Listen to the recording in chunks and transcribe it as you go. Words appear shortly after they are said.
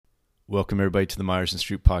Welcome, everybody, to the Myers and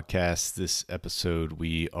Stroop podcast. This episode,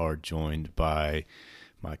 we are joined by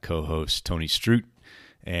my co-host, Tony Stroot,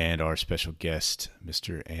 and our special guest,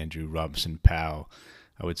 Mr. Andrew Robinson Powell.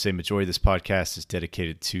 I would say majority of this podcast is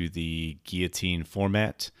dedicated to the Guillotine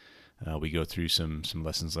format. We go through some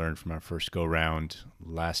lessons learned from our first go-round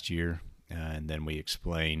last year, and then we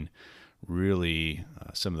explain really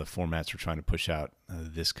some of the formats we're trying to push out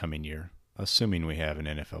this coming year, assuming we have an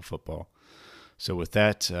NFL football. So with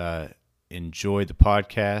that, enjoy the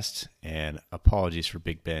podcast, and apologies for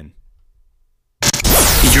Big Ben.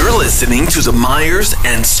 You're listening to the Myers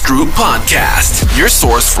and Stroop podcast, your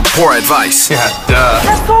source for poor advice. Yeah, duh.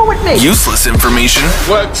 Let's go with me. Useless information.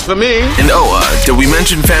 Works for me. And did we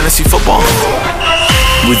mention fantasy football?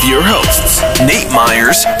 With your hosts, Nate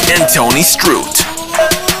Myers and Tony Stroot.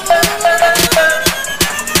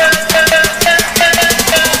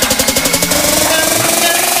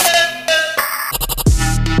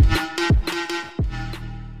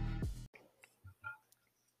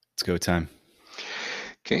 It's go time.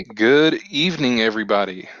 Okay, good evening,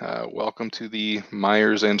 everybody. Welcome to the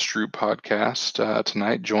Myers and Stroop podcast.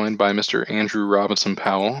 Tonight, joined by Mr. Andrew Robinson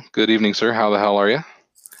Powell. Good evening, sir. How the hell are you?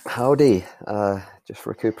 Howdy. Just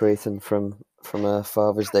recuperating from a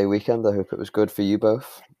Father's Day weekend. I hope it was good for you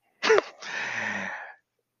both.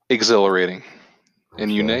 Exhilarating.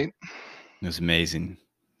 And you, Nate? It was amazing.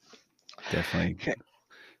 Definitely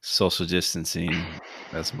social distancing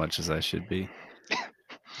as much as I should be.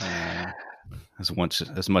 As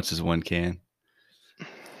much as one can.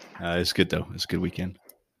 It's good though. It's a good weekend.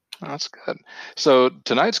 That's good. So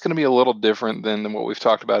tonight's going to be a little different than what we've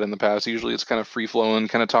talked about in the past. Usually it's kind of free flowing,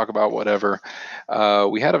 kind of talk about whatever.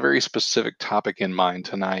 We had a very specific topic in mind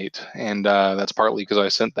tonight, and that's partly because I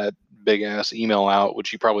sent that big ass email out,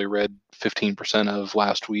 which you probably read 15% of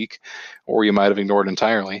last week, or you might have ignored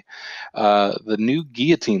entirely. The new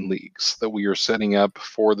Guillotine leagues that we are setting up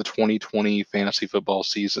for the 2020 fantasy football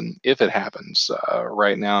season, if it happens.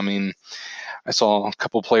 Right now, I mean, I saw a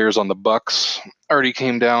couple players on the Bucks already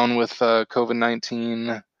came down with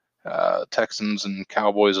COVID-19, Texans and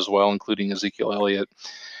Cowboys as well, including Ezekiel Elliott.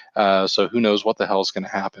 So who knows what the hell is going to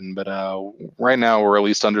happen. But right now, we're at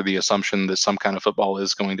least under the assumption that some kind of football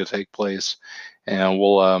is going to take place. And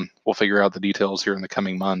we'll figure out the details here in the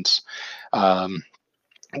coming months.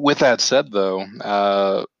 With that said,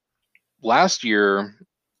 though, last year,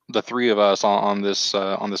 the three of us on this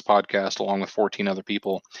podcast, along with 14 other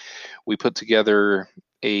people, we put together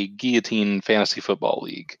a Guillotine Fantasy Football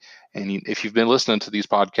League. And if you've been listening to these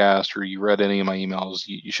podcasts or you read any of my emails,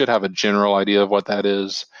 you should have a general idea of what that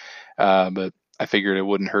is. But I figured it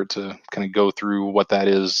wouldn't hurt to kind of go through what that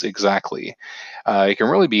is exactly. It can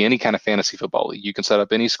really be any kind of fantasy football league. You can set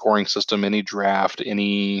up any scoring system, any draft,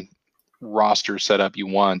 any roster setup you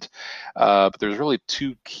want. But there's really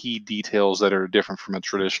two key details that are different from a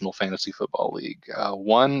traditional fantasy football league.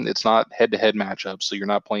 One, it's not head-to-head matchups, so you're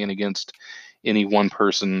not playing against any one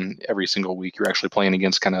person every single week. You're actually playing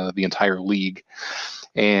against kind of the entire league.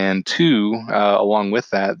 And two, along with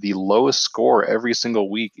that, the lowest score every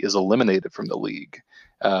single week is eliminated from the league.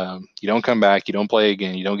 You don't come back, you don't play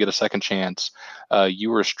again, you don't get a second chance.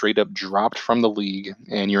 You are straight up dropped from the league,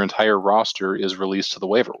 and your entire roster is released to the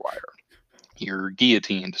waiver wire. You're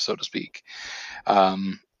guillotined, so to speak.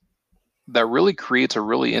 That really creates a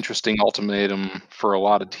really interesting ultimatum for a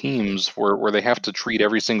lot of teams where they have to treat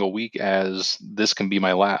every single week as this can be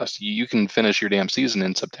my last. You can finish your damn season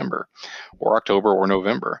in September or October or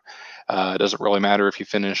November. It doesn't really matter if you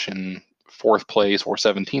finish in 4th place or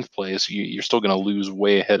 17th place. You're still going to lose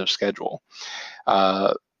way ahead of schedule.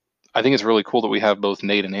 I think it's really cool that we have both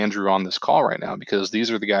Nate and Andrew on this call right now, because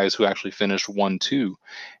these are the guys who actually finished 1-2.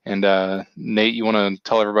 And Nate, you want to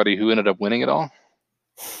tell everybody who ended up winning it all?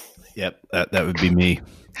 Yep, that would be me.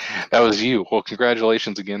 That was you. Well,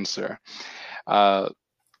 congratulations again, sir.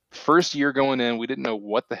 First year going in, we didn't know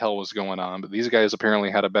what the hell was going on, but these guys apparently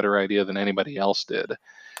had a better idea than anybody else did.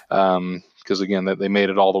 Because again, they made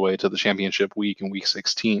it all the way to the championship week in week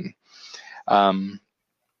 16.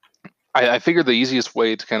 I figured the easiest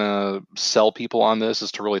way to kind of sell people on this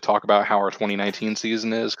is to really talk about how our 2019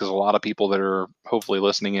 season is, because a lot of people that are hopefully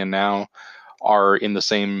listening in now are in the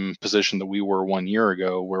same position that we were 1 year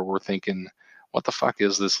ago, where we're thinking, what the fuck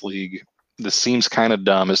is this league? This seems kind of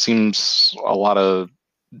dumb. It seems a lot of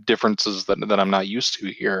differences that I'm not used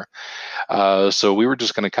to here. So we were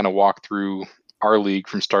just going to kind of walk through our league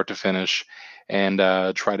from start to finish and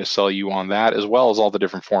try to sell you on that, as well as all the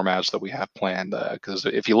different formats that we have planned. Because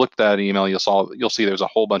if you looked at that email, you'll see there's a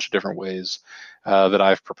whole bunch of different ways that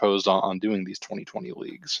I've proposed on doing these 2020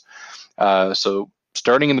 leagues. So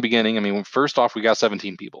starting in the beginning, I mean, first off, we got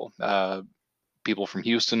 17 people. people from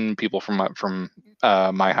Houston, people from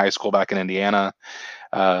my high school back in Indiana,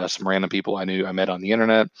 some random people I met on the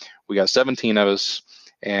internet. We got 17 of us,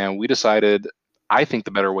 and we decided, I think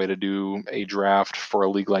the better way to do a draft for a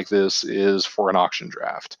league like this is for an auction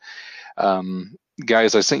draft.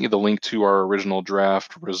 Guys, I sent you the link to our original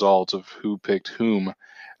draft results of who picked whom.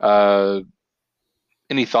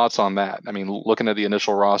 Any thoughts on that? I mean, looking at the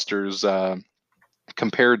initial rosters,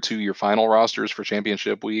 compared to your final rosters for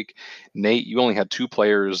championship week, Nate, you only had 2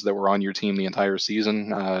 players that were on your team the entire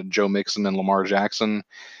season, Joe Mixon and Lamar Jackson,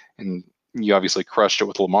 and you obviously crushed it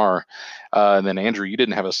with Lamar. And then Andrew, you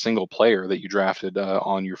didn't have a single player that you drafted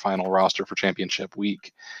on your final roster for championship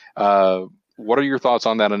week. What are your thoughts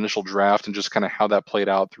on that initial draft and just kind of how that played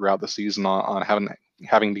out throughout the season on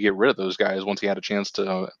having to get rid of those guys once you had a chance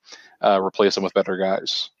to replace them with better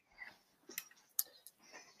guys?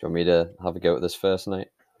 Do you want me to have a go at this first, Nate?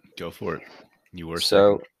 Go for it. You were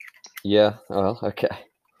so second. Yeah. Well, okay.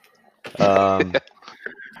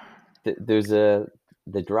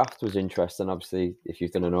 The draft was interesting. Obviously, if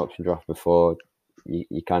you've done an auction draft before,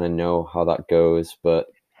 you kind of know how that goes. But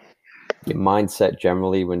your mindset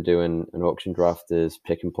generally when doing an auction draft is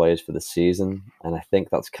picking players for the season, and I think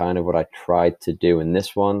that's kind of what I tried to do in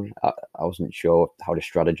this one. I wasn't sure how to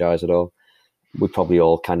strategize at all. We probably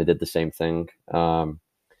all kind of did the same thing.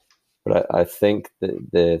 But I think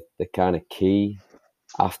that the kind of key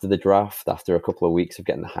after the draft, after a couple of weeks of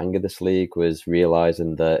getting the hang of this league, was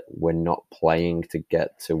realizing that we're not playing to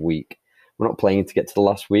get to the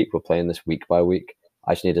last week. We're playing this week by week.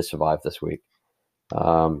 I just need to survive this week.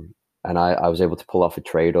 And I was able to pull off a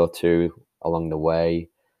trade or two along the way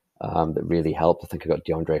that really helped. I think I got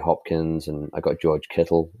DeAndre Hopkins and I got George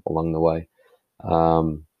Kittle along the way.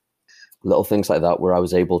 Little things like that where I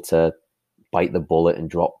was able to bite the bullet and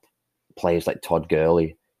drop players like Todd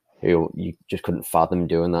Gurley, who you just couldn't fathom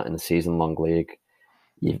doing that in a season-long league.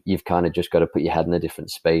 You've kind of just got to put your head in a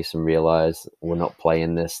different space and realize we're not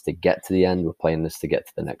playing this to get to the end, we're playing this to get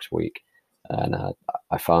to the next week. And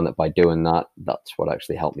I found that by doing that, that's what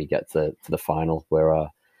actually helped me get to the final, where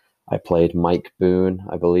I played Mike Boone,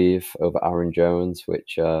 I believe, over Aaron Jones,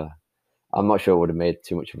 which I'm not sure would have made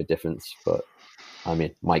too much of a difference. But, I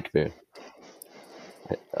mean, Mike Boone.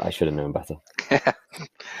 I should have known better.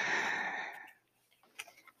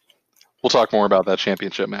 We'll talk more about that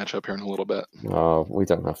championship matchup here in a little bit. Oh, we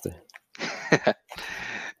don't have to.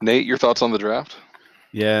 Nate, your thoughts on the draft?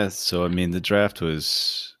 Yeah, so I mean, the draft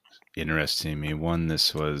was interesting. I mean, one,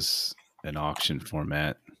 this was an auction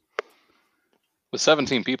format with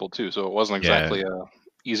 17 people too, so it wasn't exactly a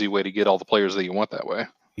easy way to get all the players that you want that way.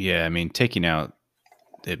 Yeah, I mean, taking out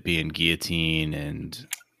it being guillotine and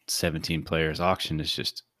 17 players, auction is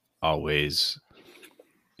just always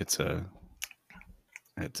it's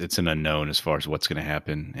an unknown as far as what's going to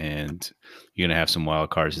happen, and you're going to have some wild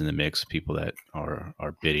cards in the mix, people that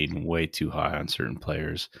are bidding way too high on certain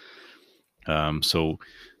players. So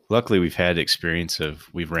luckily we've had experience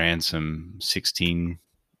we've ran some 16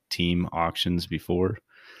 team auctions before.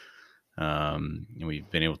 And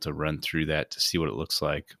we've been able to run through that to see what it looks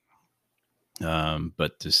like.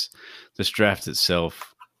 But this draft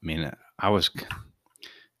itself, I mean, I was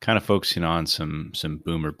kind of focusing on some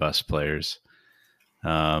boomer bust players,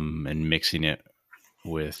 and mixing it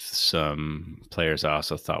with some players I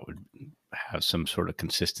also thought would have some sort of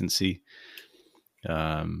consistency.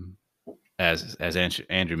 As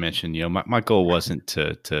Andrew mentioned, you know, my goal wasn't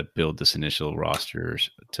to build this initial roster,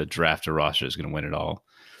 to draft a roster that's going to win it all,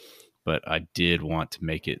 but I did want to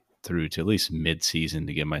make it through to at least mid-season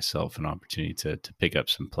to give myself an opportunity to pick up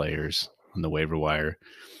some players on the waiver wire.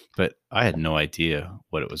 But I had no idea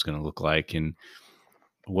what it was going to look like and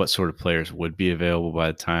what sort of players would be available by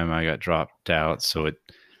the time I got dropped out. So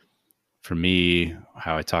for me,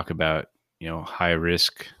 how I talk about, you know, high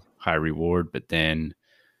risk, high reward, but then,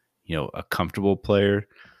 you know, a comfortable player.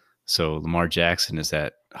 So Lamar Jackson is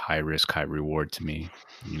that high risk, high reward to me.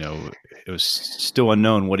 You know, it was still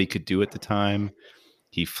unknown what he could do at the time.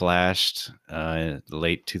 He flashed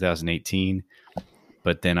late 2018,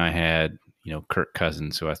 but then I had, you know, Kirk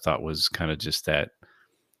Cousins, who I thought was kind of just that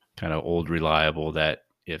kind of old reliable that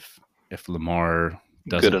if Lamar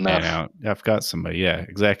doesn't pan out, I've got somebody, yeah,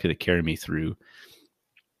 exactly, to carry me through.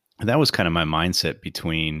 And that was kind of my mindset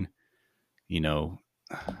between, you know,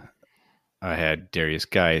 I had Darius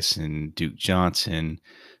Geis and Duke Johnson,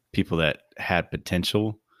 people that had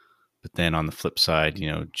potential. But then on the flip side, you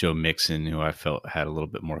know, Joe Mixon, who I felt had a little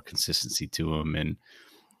bit more consistency to him, and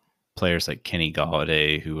players like Kenny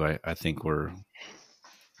Golladay, who I think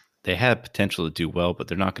they had potential to do well, but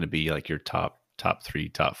they're not going to be like your top 3,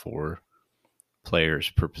 top 4 players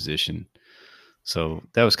per position. So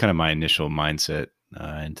that was kind of my initial mindset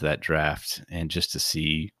into that draft, and just to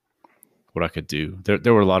see what I could do.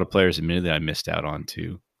 There were a lot of players, admittedly, I missed out on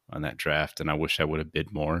too on that draft, and I wish I would have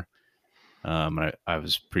bid more. I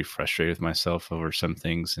was pretty frustrated with myself over some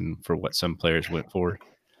things and for what some players went for.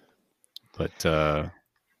 But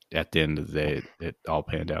at the end of the day, it all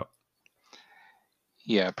panned out.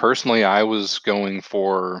 Yeah, personally, I was going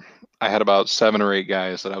for. I had about 7 or 8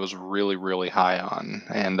 guys that I was really, really high on,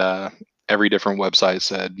 and every different website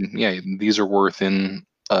said, "Yeah, these are worth in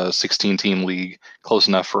a 16-team league, close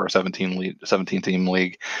enough for a 17-team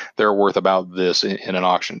league. They're worth about this in an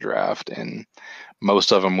auction draft." And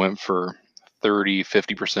most of them went for 30,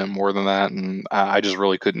 50% more than that, and I just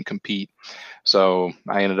really couldn't compete. So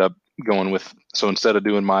I ended up going with, so instead of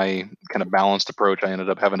doing my kind of balanced approach, I ended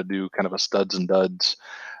up having to do kind of a studs and duds,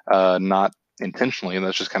 not intentionally, and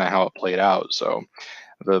that's just kind of how it played out. So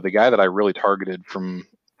the guy that I really targeted from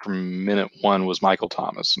minute one was Michael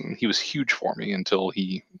Thomas, and he was huge for me until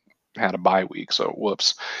he had a bye week. So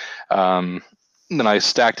whoops. Then I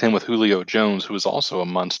stacked him with Julio Jones, who was also a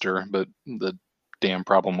monster, but the damn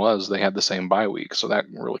problem was they had the same bye week, so that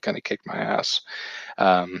really kind of kicked my ass.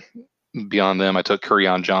 Um, Beyond them, I took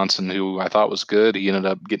Kerryon Johnson, who I thought was good. He ended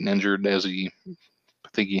up getting injured, as I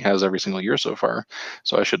think he has every single year so far.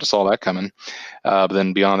 So I should have saw that coming. But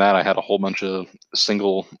then beyond that, I had a whole bunch of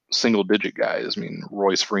single digit guys. I mean,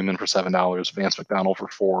 Royce Freeman for $7, Vance McDonald for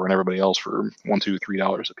 $4, and everybody else for $1, $2,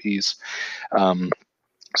 $3 a piece.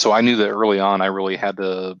 So I knew that early on I really had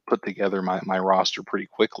to put together my roster pretty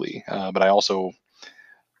quickly. But I also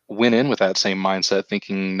went in with that same mindset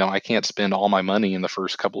thinking, no, I can't spend all my money in the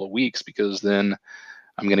first couple of weeks because then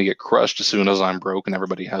I'm going to get crushed as soon as I'm broke and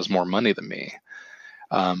everybody has more money than me.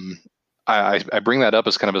 I bring that up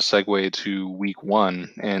as kind of a segue to week one.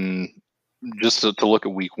 And just to look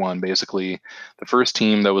at week one, basically, the first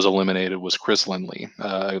team that was eliminated was Chris Lindley,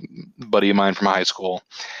 a buddy of mine from high school.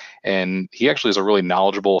 And he actually is a really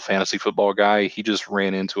knowledgeable fantasy football guy. He just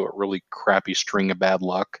ran into a really crappy string of bad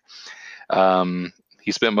luck.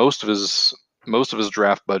 He spent most of his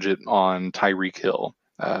draft budget on Tyreek Hill,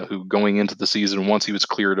 who going into the season, once he was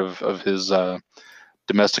cleared of his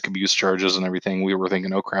domestic abuse charges and everything, we were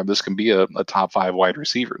thinking, oh crap, this can be a top 5 wide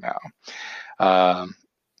receiver now.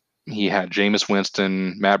 He had Jameis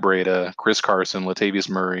Winston, Matt Breida, Chris Carson, Latavius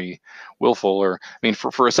Murray, Will Fuller. I mean, for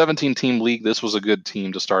a 17-team league, this was a good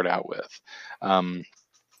team to start out with.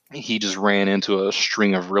 He just ran into a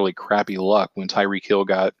string of really crappy luck when Tyreek Hill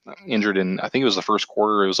got injured in, I think it was the first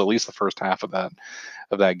quarter. It was at least the first half of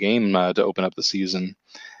that game to open up the season.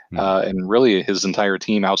 And really his entire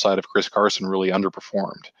team outside of Chris Carson really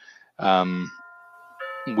underperformed.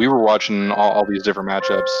 We were watching all these different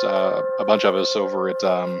matchups, a bunch of us over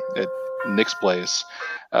at Nick's place.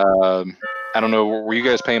 I don't know, were you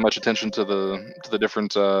guys paying much attention to the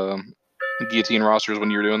different Guillotine rosters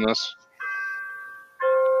when you were doing this?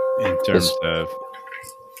 In terms of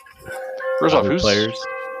first off, players,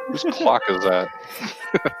 whose clock is that?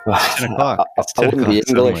 10 o'clock. It's 10 I wouldn't be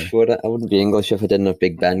o'clock English. I wouldn't be English if I didn't have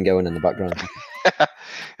Big Ben going in the background.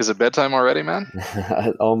 Is it bedtime already, man?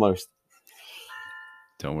 Almost.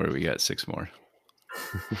 Don't worry, we got 6 more.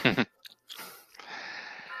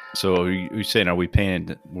 So are you saying, were we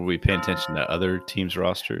paying attention to other teams'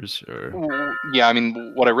 rosters? Or? Yeah, I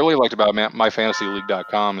mean, what I really liked about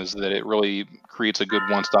myfantasyleague.com is that it really creates a good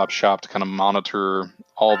one-stop shop to kind of monitor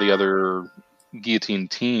all the other Guillotine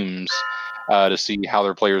teams to see how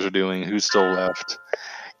their players are doing, who's still left.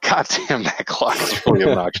 God damn, that clock is really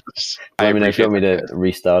obnoxious. Let me know if you want me to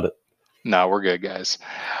restart it. No, we're good, guys.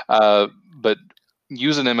 But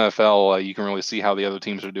using MFL, you can really see how the other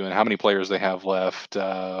teams are doing, how many players they have left,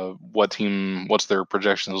 what's their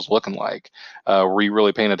projections looking like. Were you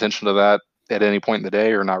really paying attention to that at any point in the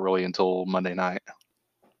day, or not really until Monday night?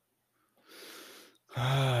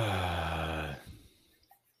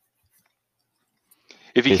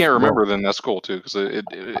 If you can't remember, then that's cool too, because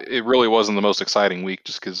it really wasn't the most exciting week,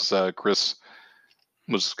 just because Chris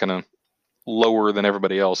was kind of lower than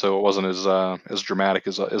everybody else, so it wasn't as dramatic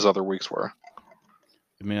as other weeks were.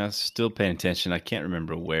 I mean, I was still paying attention. I can't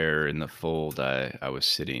remember where in the fold I was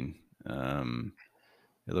sitting.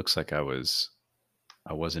 It looks like I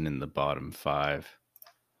wasn't in the bottom 5,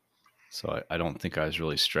 so I don't think I was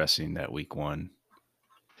really stressing that week one.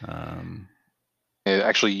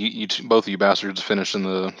 Actually, you both of you bastards finished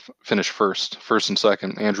first and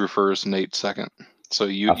second. Andrew first, Nate second. So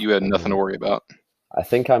you had nothing to worry about. I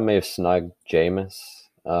think I may have snagged Jameis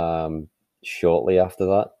shortly after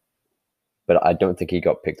that, but I don't think he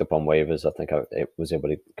got picked up on waivers. I think I was able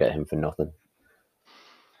to get him for nothing.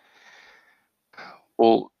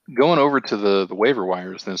 Well, going over to the waiver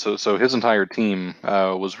wires then, so his entire team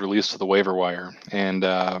was released to the waiver wire, and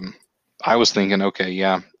I was thinking, okay,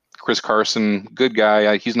 yeah, Chris Carson, good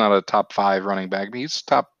guy. He's not a top 5 running back, but he's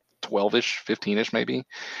top 12-ish, 15-ish maybe.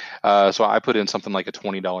 So I put in something like a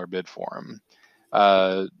 $20 bid for him.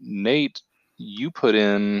 Nate, you put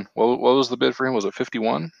in, what was the bid for him? Was it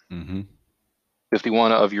 51? Mm-hmm.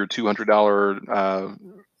 51 of your $200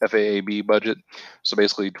 FAAB budget. So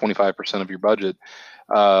basically 25% of your budget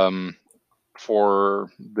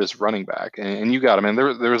for this running back. And you got him. And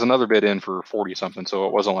there was another bid in for 40 something. So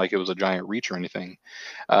it wasn't like it was a giant reach or anything.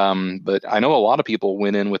 But I know a lot of people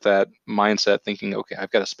went in with that mindset thinking, okay,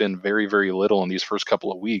 I've got to spend very, very little in these first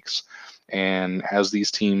couple of weeks. And as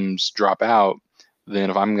these teams drop out,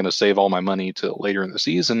 then if I'm going to save all my money to later in the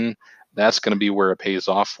season, that's going to be where it pays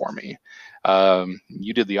off for me.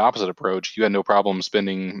 You did the opposite approach. You had no problem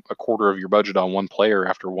spending a quarter of your budget on one player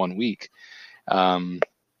after 1 week. And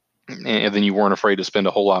then you weren't afraid to spend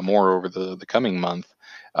a whole lot more over the coming month.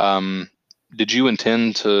 Did you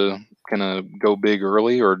intend to kind of go big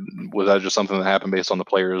early, or was that just something that happened based on the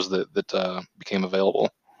players that became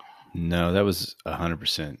available? No, that was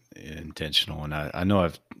 100% intentional. And I know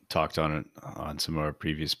I've talked on it on some of our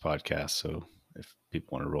previous podcasts. So if people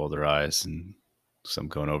want to roll their eyes and some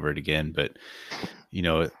going over it again, but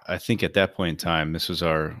I think at that point in time, this was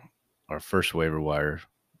our first waiver wire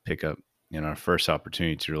pickup and our first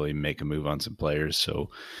opportunity to really make a move on some players. So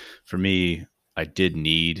for me, I did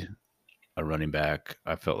need a running back.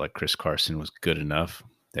 I felt like Chris Carson was good enough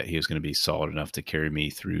that he was going to be solid enough to carry me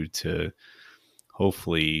through to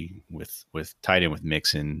hopefully with tight end with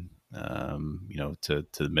Mixon, to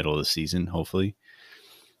the middle of the season, hopefully.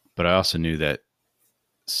 But I also knew that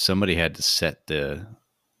somebody had to set the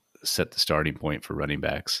starting point for running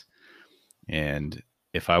backs. And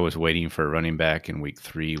if I was waiting for a running back in week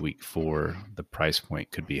 3, week 4, the price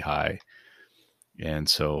point could be high. And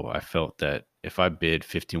so I felt that if I bid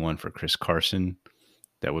 51 for Chris Carson,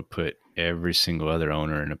 that would put every single other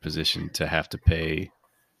owner in a position to have to pay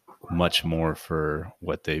much more for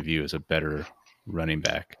what they view as a better running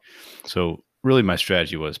back. So really my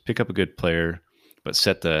strategy was pick up a good player, but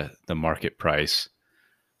set the market price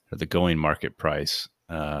or the going market price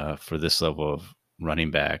for this level of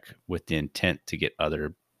running back with the intent to get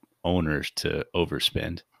other owners to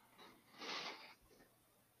overspend.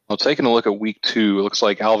 Well, taking a look at week 2, it looks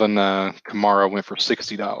like Alvin Kamara went for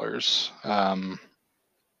 $60.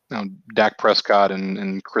 Dak Prescott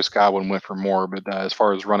and Chris Godwin went for more, but as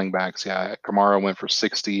far as running backs, yeah, Kamara went for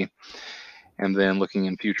 60. And then looking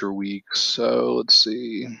in future weeks, so let's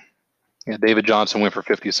see. Yeah, David Johnson went for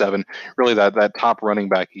 57. Really, that top running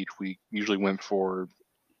back each week usually went for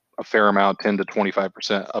a fair amount, 10 to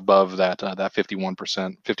 25% above that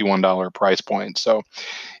 $51 price point. So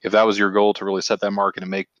if that was your goal to really set that market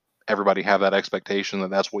and make everybody have that expectation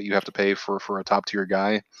that that's what you have to pay for a top tier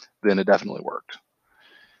guy, then it definitely worked.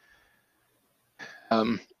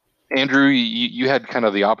 Andrew, you had kind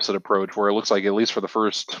of the opposite approach where it looks like at least for the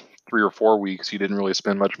first 3 or 4 weeks, you didn't really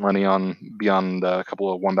spend much money on beyond a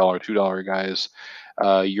couple of $1, $2 guys.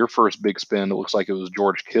 Your first big spend, it looks like it was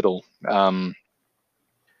George Kittle.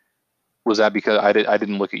 Was that because I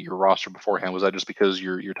didn't look at your roster beforehand? Was that just because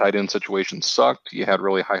your tight end situation sucked? You had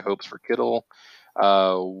really high hopes for Kittle.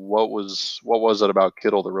 What was it about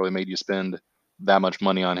Kittle that really made you spend that much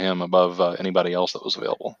money on him above anybody else that was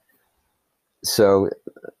available? So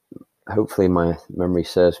hopefully my memory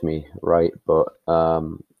serves me right, but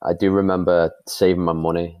I do remember saving my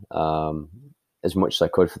money as much as I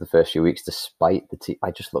could for the first few weeks, despite the team.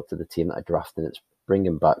 I just looked at the team that I drafted, and it's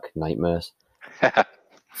bringing back nightmares.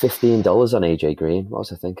 $15 on AJ Green. What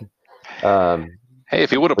was I thinking? Hey,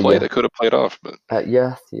 if he would have played, it could have played off. But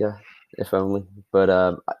yeah, if only. But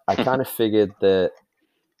I kind of figured that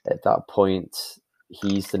at that point,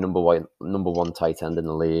 he's the number one tight end in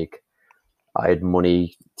the league. I had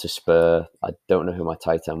money to spare. I don't know who my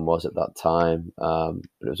tight end was at that time, but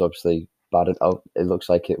it was obviously bad. It looks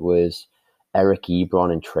like it was Eric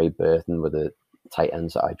Ebron and Trey Burton were the tight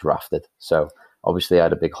ends that I drafted. So obviously I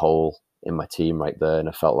had a big hole in my team right there, and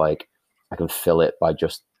I felt like I can fill it by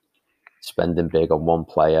just spending big on one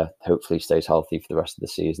player. Hopefully he stays healthy for the rest of the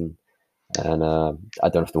season, and I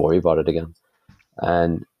don't have to worry about it again.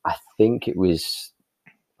 And I think it was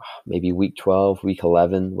maybe week 12, week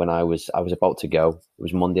 11 when I was about to go. It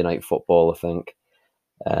was Monday Night Football, I think,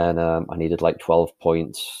 and I needed like 12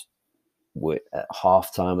 points at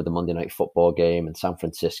halftime of the Monday Night Football game, and San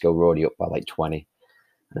Francisco were already up by like 20.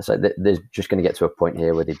 And it's like they're just going to get to a point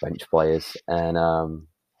here where they bench players, and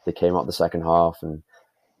they came out the second half, and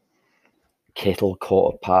Kittle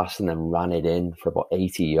caught a pass and then ran it in for about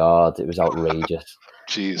 80 yards. It was outrageous.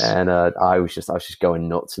 Jeez. And I was just going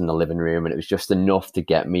nuts in the living room, and it was just enough to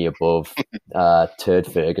get me above Turd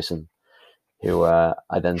Ferguson, who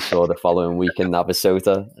I then saw the following week in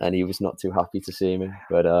Navasota, and he was not too happy to see me.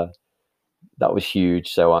 But that was huge,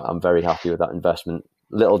 so I'm very happy with that investment.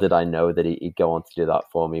 Little did I know that he'd go on to do that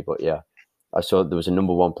for me, but yeah, I saw there was a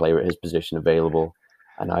number one player at his position available,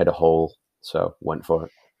 and I had a hole, so went for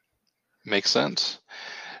it. Makes sense.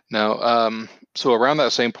 Now, so around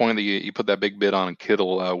that same point that you put that big bid on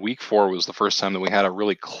Kittle, week 4 was the first time that we had a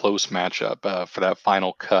really close matchup for that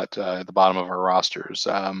final cut at the bottom of our rosters.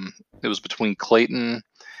 It was between Clayton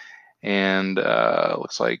and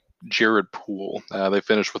looks like Jared Poole. They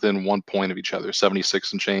finished within 1 point of each other,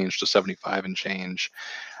 76 and change to 75 and change.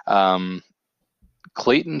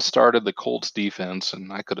 Clayton started the Colts defense,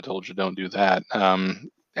 and I could have told you don't do that,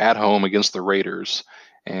 at home against the Raiders.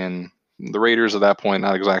 And the Raiders at that point,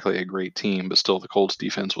 not exactly a great team, but still the Colts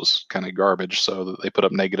defense was kind of garbage. So they put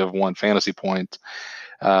up -1 fantasy point.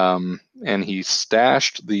 And he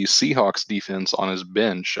stashed the Seahawks defense on his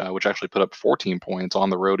bench, which actually put up 14 points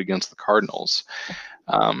on the road against the Cardinals.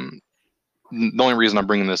 The only reason I'm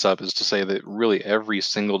bringing this up is to say that really every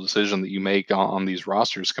single decision that you make on these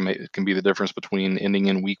rosters can be the difference between ending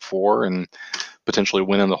in week 4 and potentially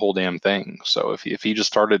winning the whole damn thing. So if he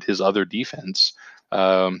just started his other defense,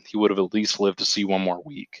 he would have at least lived to see one more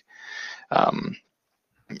week.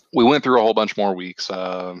 We went through a whole bunch more weeks.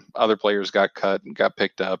 Other players got cut, got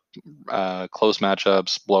picked up, close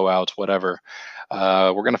matchups, blowouts, whatever.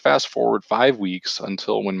 We're going to fast forward 5 weeks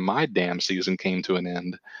until when my damn season came to an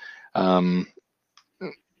end.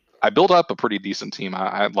 I built up a pretty decent team.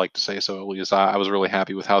 I'd like to say so, at least. I was really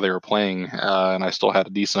happy with how they were playing, and I still had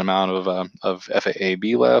a decent amount of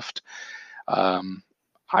FAAB left.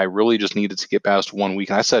 I really just needed to get past 1 week.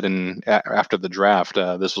 And I said after the draft,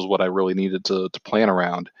 this was what I really needed to plan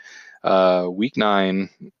around. Week 9,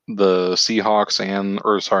 the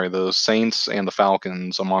the Saints and the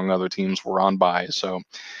Falcons, among other teams, were on bye. So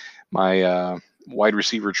my wide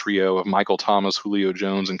receiver trio of Michael Thomas, Julio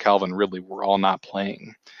Jones, and Calvin Ridley were all not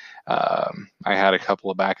playing. I had a couple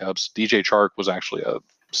of backups. DJ Chark was actually a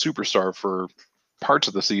superstar for parts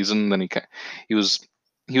of the season. Then he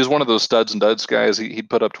was one of those studs and duds guys. He'd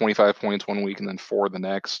put up 25 points 1 week and then 4 the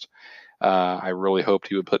next. I really hoped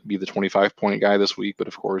he would be the 25-point guy this week, but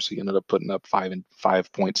of course he ended up putting up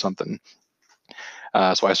 5 point something.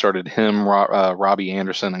 So I started him, Robbie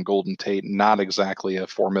Anderson, and Golden Tate. Not exactly a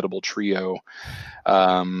formidable trio.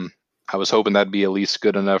 I was hoping that'd be at least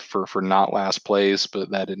good enough for not last place, but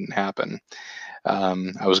that didn't happen.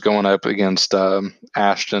 I was going up against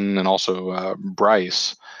Ashton and also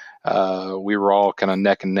Bryce. We were all kind of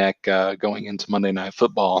neck and neck going into Monday Night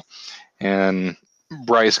Football, and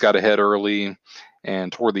Bryce got ahead early,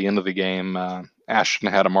 and toward the end of the game, Ashton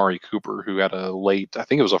had Amari Cooper, who had a late, I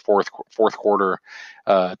think it was a fourth quarter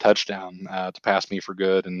touchdown to pass me for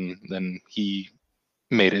good, and then he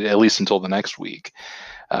made it at least until the next week.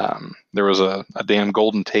 There was a damn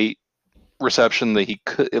Golden Tate reception that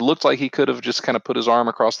it looked like he could have just kind of put his arm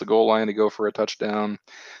across the goal line to go for a touchdown.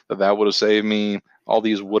 That would have saved me. All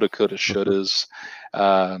these woulda, coulda, shouldas.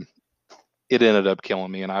 It ended up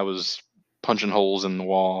killing me, and I was punching holes in the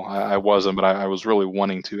wall. I wasn't, but I was really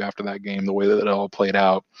wanting to after that game, the way that it all played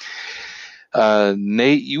out.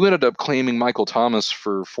 Nate, you ended up claiming Michael Thomas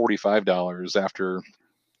for $45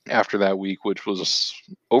 after that week, which was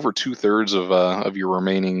over 2/3 of your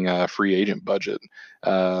remaining free agent budget.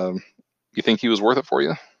 You think he was worth it for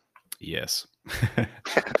you? Yes.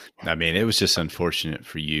 I mean, it was just unfortunate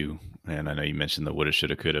for you. And I know you mentioned the woulda,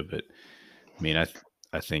 shoulda, coulda, but I mean,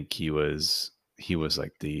 I think he was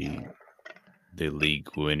like the league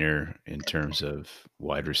winner in terms of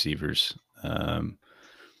wide receivers. And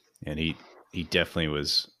he definitely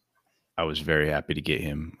was. I was very happy to get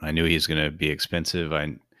him. I knew he was going to be expensive.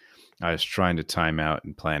 I was trying to time out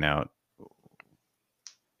and plan out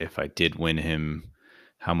if I did win him,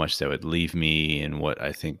 how much that would leave me and what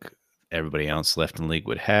I think everybody else left in the league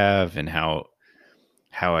would have, and how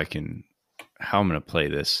I'm going to play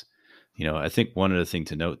this. You know, I think one other thing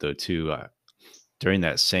to note though, too, during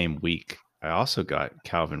that same week, I also got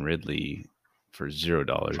Calvin Ridley for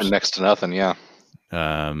 $0. For next to nothing. Yeah.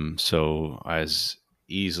 So I was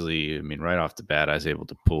easily, I mean, right off the bat, I was able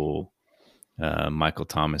to pull Michael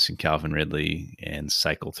Thomas and Calvin Ridley and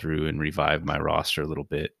cycle through and revive my roster a little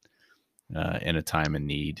bit in a time of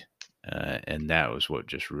need. And that was what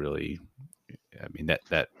just really, I mean,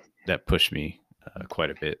 that pushed me quite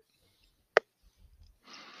a bit.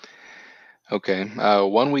 Okay.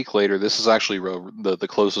 1 week later, this is actually the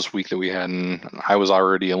closest week that we had, and I was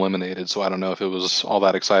already eliminated, so I don't know if it was all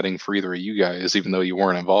that exciting for either of you guys, even though you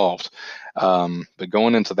weren't involved. But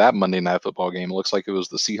going into that Monday Night Football game, it looks like it was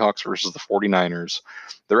the Seahawks versus the 49ers.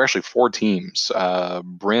 There are actually four teams: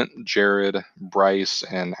 Brent, Jared, Bryce,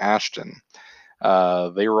 and Ashton.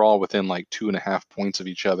 They were all within like 2.5 points of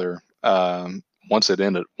each other. Once it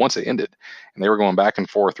ended, and they were going back and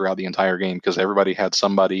forth throughout the entire game because everybody had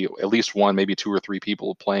somebody, at least one, maybe two or three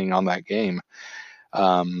people playing on that game.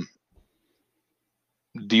 Do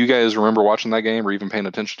you guys remember watching that game or even paying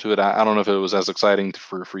attention to it? I don't know if it was as exciting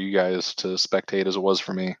for you guys to spectate as it was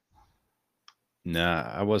for me.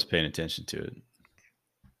 Nah, I was paying attention to it.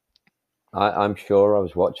 I'm sure I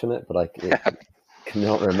was watching it, but I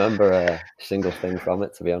cannot remember a single thing from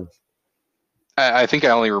it, to be honest. I think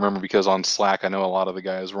I only remember because on Slack, I know a lot of the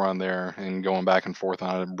guys were on there and going back and forth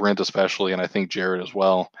on it, Brent especially, and I think Jared as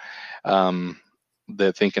well.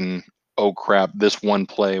 They're thinking, oh crap, this one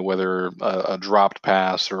play, whether a dropped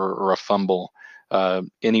pass or a fumble,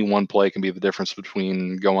 any one play can be the difference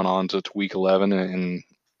between going on to week 11 and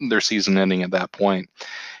their season ending at that point.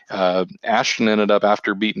 Ashton ended up,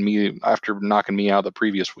 after knocking me out the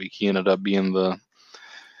previous week, he ended up being the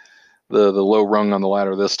low rung on the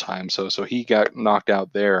ladder this time. So he got knocked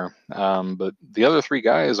out there. But the other three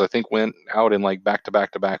guys, I think, went out in like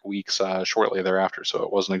back-to-back weeks shortly thereafter. So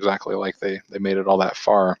it wasn't exactly like they made it all that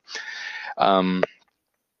far. Going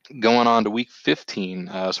on to week 15.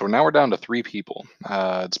 So now we're down to three people.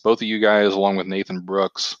 It's both of you guys along with Nathan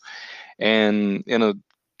Brooks. And in a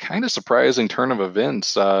kind of surprising turn of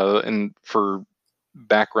events, and for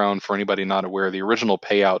background for anybody not aware, the original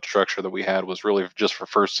payout structure that we had was really just for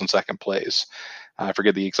first and second place. I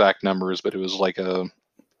forget the exact numbers, but it was like a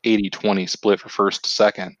 80-20 split for first to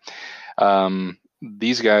second.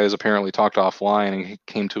 These guys apparently talked offline and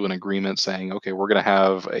came to an agreement saying, okay, we're going to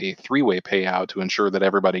have a three-way payout to ensure that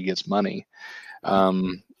everybody gets money.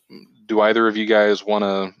 Do either of you guys want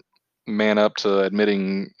to man up to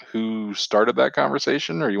admitting who started that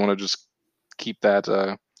conversation, or you want to just keep that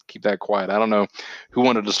quiet? I don't know who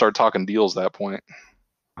wanted to start talking deals at that point.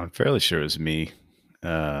 I'm fairly sure it was me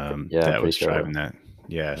that was driving that.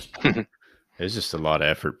 Yeah. There's just a lot of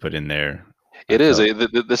effort put in there. This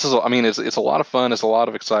is, I mean, it's a lot of fun. It's a lot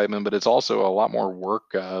of excitement, but it's also a lot more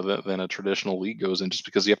work than a traditional league goes in, just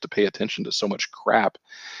because you have to pay attention to so much crap.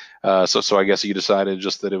 So I guess you decided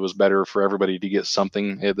just that it was better for everybody to get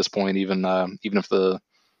something at this point, even if the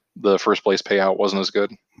first place payout wasn't as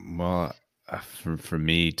good. Well, for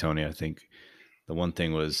me, Tony, I think the one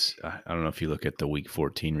thing was, I don't know if you look at the week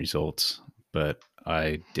 14 results, but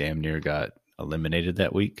I damn near got eliminated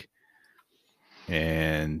that week.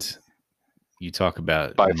 And you talk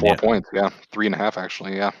about by 4 points, 3.5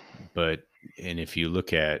 actually, But if you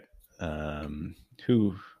look at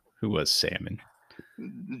who was Salmon?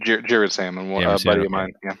 Jared Salmon, a buddy of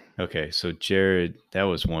mine. Yeah. Okay, so Jared, that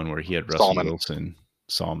was one where he had Russell Wilson.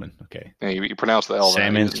 Salmon. Okay. Yeah, you pronounce the L.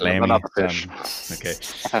 Salmon, clammy, not the fish.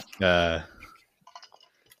 Okay.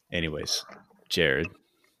 Anyways, Jared.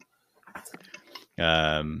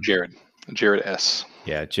 Jared S.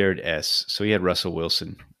 Yeah, Jared S. So he had Russell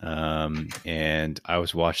Wilson, and I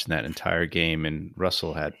was watching that entire game, and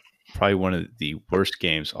Russell had probably one of the worst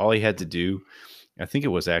games. All he had to do, I think it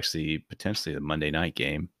was actually potentially the Monday night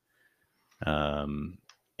game,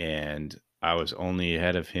 and I was only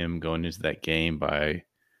ahead of him going into that game by,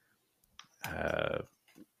 I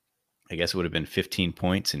guess it would have been 15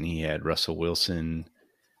 points, and he had Russell Wilson,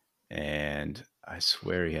 and I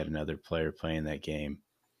swear he had another player playing that game.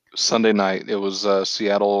 Sunday night, it was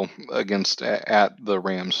Seattle at the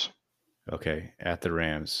Rams. Okay, at the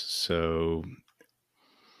Rams. So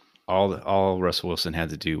all Russell Wilson had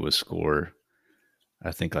to do was score,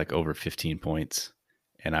 I think, like over 15 points,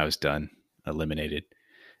 and I was done, eliminated.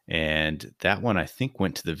 And that one, I think,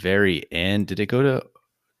 went to the very end. Did it go to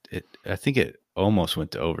it? I think it almost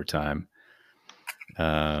went to overtime.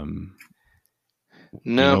 No.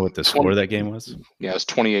 You know what the score of that game was? Yeah, it's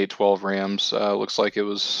 28-12 Rams. Looks like it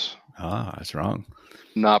was. I was wrong.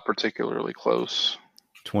 Not particularly close.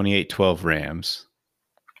 28-12 Rams.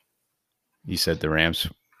 You said the Rams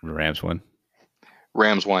won?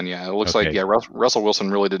 Rams won, yeah. It looks like, Russell Wilson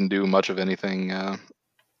really didn't do much of anything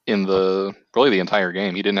in the entire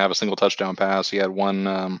game. He didn't have a single touchdown pass. He had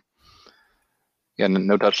one.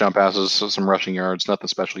 No touchdown passes, some rushing yards, nothing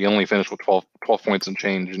special. He only finished with 12 points and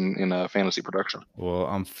change in fantasy production. Well,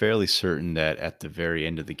 I'm fairly certain that at the very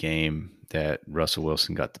end of the game that Russell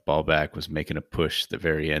Wilson got the ball back, was making a push at the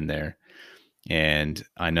very end there. And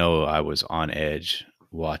I know I was on edge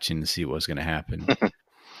watching to see what was going to happen.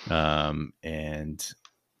 And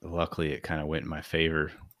luckily it kind of went in my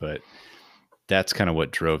favor. But that's kind of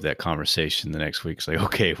what drove that conversation the next week. It's like,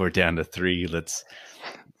 okay, we're down to 3. Let's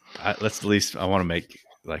at least, I want to make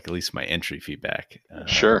like at least my entry fee back.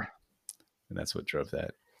 Sure. And that's what drove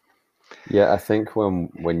that. Yeah, I think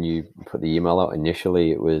when you put the email out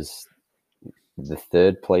initially, it was the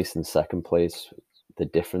 3rd place and 2nd place. The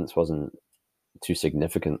difference wasn't too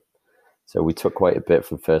significant. So we took quite a bit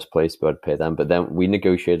from 1st place, but I'd pay them. But then we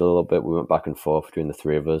negotiated a little bit. We went back and forth between the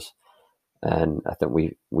 3 of us. And I think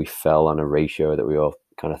we fell on a ratio that we all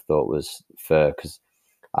kind of thought was fair, because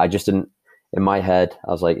I just didn't, in my head,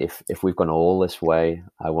 I was like, if we've gone all this way,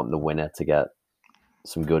 I want the winner to get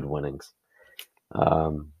some good winnings.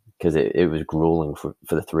 Because it was grueling for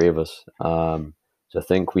the 3 of us. So I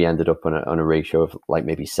think we ended up on a ratio of like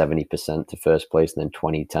maybe 70% to 1st place and then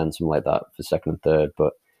 20-10, something like that for 2nd and 3rd.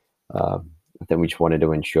 But I think we just wanted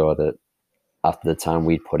to ensure that after the time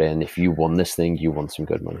we'd put in, if you won this thing, you won some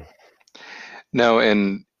good money. No,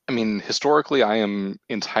 and I mean, historically, I am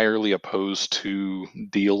entirely opposed to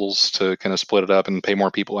deals to kind of split it up and pay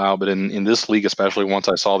more people out. But in this league, especially, once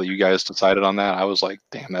I saw that you guys decided on that, I was like,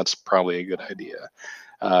 damn, that's probably a good idea.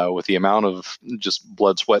 With the amount of just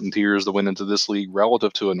blood, sweat, and tears that went into this league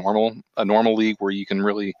relative to a normal league where you can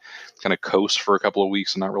really kind of coast for a couple of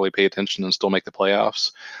weeks and not really pay attention and still make the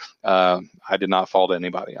playoffs, I did not fall to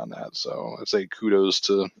anybody on that. So I'd say kudos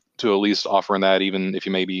to at least offering that, even if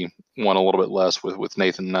you maybe won a little bit less with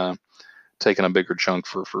Nathan taking a bigger chunk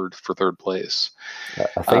for 3rd place.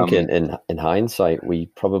 I think in hindsight, we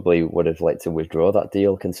probably would have liked to withdraw that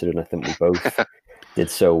deal, considering I think we both did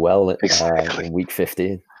so well in week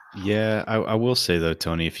 15. Yeah, I will say though,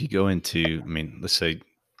 Tony, if you go into, I mean, let's say,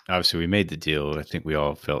 obviously we made the deal. I think we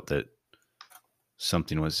all felt that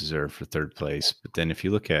something was deserved for 3rd place. But then if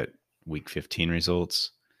you look at week 15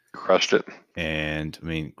 results, crushed it. And I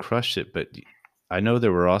mean, crushed it. But I know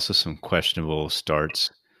there were also some questionable starts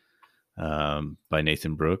by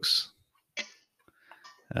Nathan Brooks.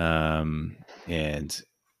 And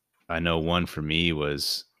I know one for me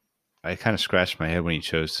was, I kind of scratched my head when he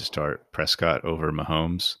chose to start Prescott over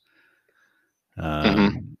Mahomes.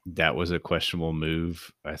 That was a questionable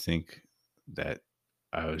move. I think that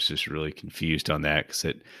I was just really confused on that, because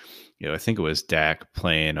I think it was Dak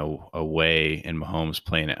playing away and Mahomes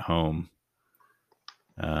playing at home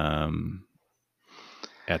at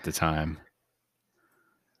the time.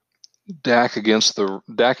 Dak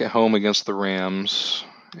at home against the Rams,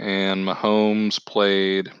 and Mahomes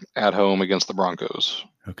played at home against the Broncos.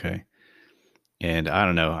 Okay. And I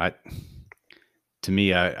don't know. To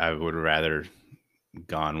me, I would have rather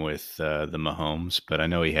gone with the Mahomes, but I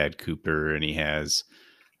know he had Cooper and I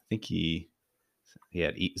think he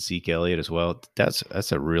had Zeke Elliott as well.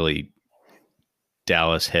 That's a really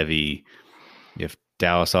Dallas heavy. If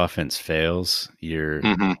Dallas offense fails, your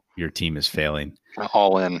team is failing.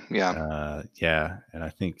 All in, yeah. Yeah, and I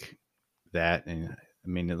think that, and I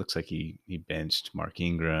mean, it looks like he benched Mark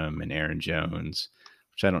Ingram and Aaron Jones,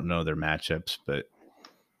 which I don't know their matchups, but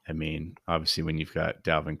I mean, obviously when you've got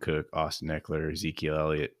Dalvin Cook, Austin Eckler, Ezekiel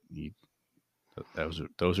Elliott,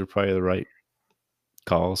 those are probably the right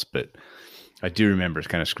calls. But I do remember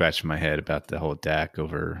kind of scratching my head about the whole Dak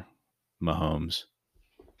over Mahomes.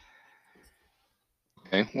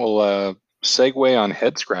 Okay, well, segue on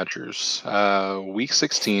head scratchers. Week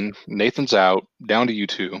 16, Nathan's out, down to you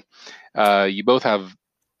two. You both have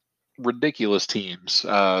ridiculous teams.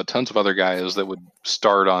 Tons of other guys that would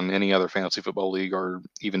start on any other fantasy football league, or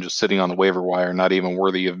even just sitting on the waiver wire, not even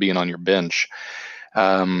worthy of being on your bench.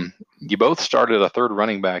 You both started a 3rd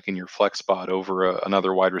running back in your flex spot over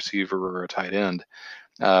another wide receiver or a tight end.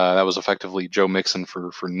 That was effectively Joe Mixon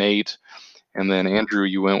for Nate. And then Andrew,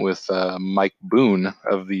 you went with Mike Boone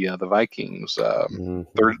of the Vikings,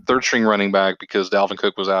 third string running back, because Dalvin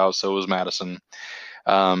Cook was out, so was Madison.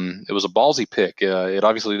 It was a ballsy pick. It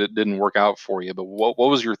obviously didn't work out for you, but what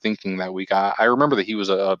was your thinking that week? I remember that he was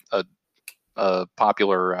a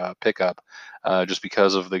popular pickup just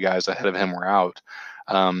because of the guys ahead of him were out.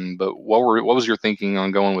 But what was your thinking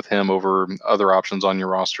on going with him over other options on your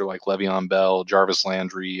roster like Le'Veon Bell, Jarvis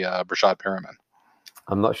Landry, Brashad Perriman?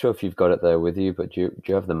 I'm not sure if you've got it there with you, but do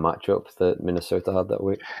you have the matchup that Minnesota had that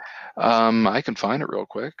week? I can find it real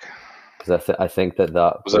quick. Because I think that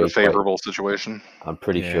was it a favorable situation? I'm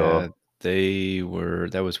pretty sure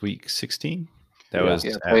that was week 16. That was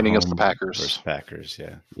playing against the Packers. Packers,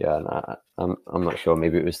 yeah. Yeah, and I'm not sure.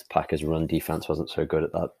 Maybe it was the Packers' run defense wasn't so good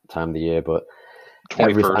at that time of the year, but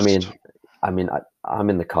 21st. I'm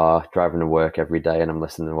in the car driving to work every day, and I'm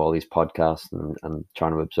listening to all these podcasts and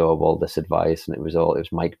trying to absorb all this advice. And it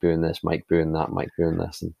was Mike Boone this, Mike Boone that, Mike Boone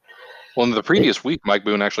this, and Well, in the previous week, Mike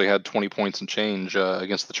Boone actually had 20 points and change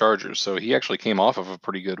against the Chargers, so he actually came off of a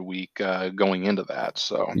pretty good week going into that.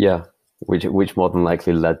 So Yeah, which more than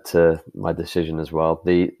likely led to my decision as well.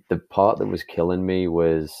 The part that was killing me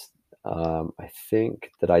was I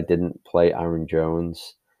think that I didn't play Aaron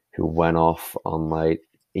Jones, who went off on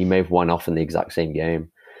he may have went off in the exact same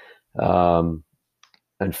game.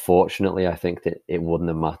 Unfortunately, I think that it wouldn't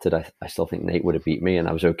have mattered. I still think Nate would have beat me, and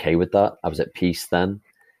I was okay with that. I was at peace then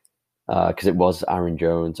because it was Aaron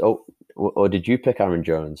Jones. Oh, or did you pick Aaron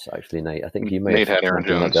Jones, actually, Nate? I think you may Nate have had Aaron jumped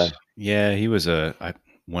in that Jones. day. Yeah, he was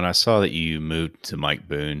when I saw that you moved to Mike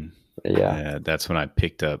Boone, Yeah. that's when I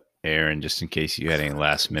picked up Aaron just in case you had any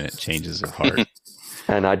last minute changes of heart.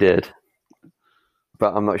 And I did,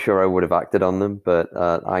 but I'm not sure I would have acted on them. But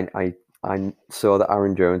I saw that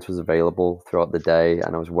Aaron Jones was available throughout the day,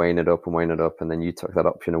 and I was weighing it up, and then you took that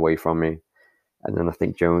option away from me. And then I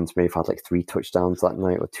think Jones may have had like 3 touchdowns that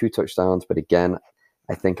night or 2 touchdowns. But again,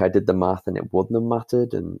 I think I did the math, and it wouldn't have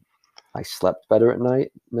mattered, and I slept better at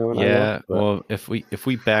night knowing I lost. But Well, if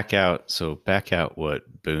we back out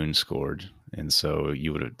what Boone scored, and so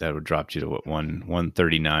that would drop you to what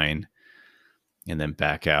 139, and then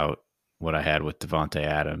back out what I had with Devontae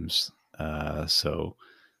Adams. So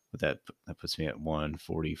that puts me at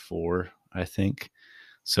 144, I think.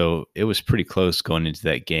 So it was pretty close going into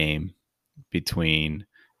that game. Between,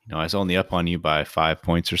 I was only up on you by 5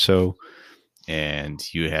 points or so, and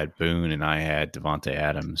you had Boone and I had Devontae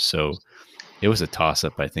Adams. So it was a toss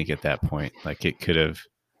up, I think, at that point. Like it could have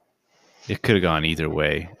gone either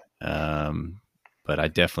way. But I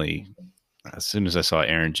definitely, as soon as I saw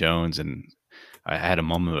Aaron Jones, and I had a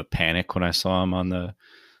moment of panic when I saw him on the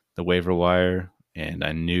waiver wire, and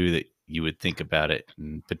I knew that you would think about it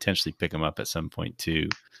and potentially pick him up at some point too,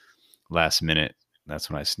 last minute.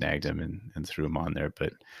 That's when I snagged him and threw him on there.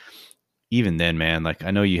 But even then, man, like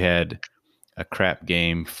I know you had a crap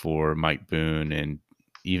game for Mike Boone and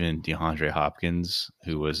even DeAndre Hopkins,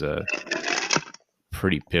 who was a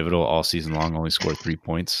pretty pivotal all season long, only scored 3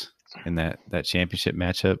 points in that championship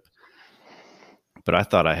matchup. But I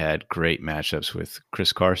thought I had great matchups with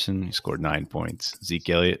Chris Carson. He scored 9 points. Zeke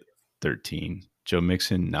Elliott, 13. Joe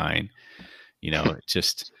Mixon, 9.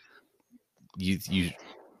 Just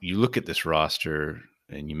you look at this roster,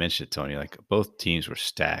 and you mentioned it, Tony, like both teams were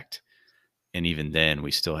stacked. And even then, we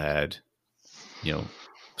still had,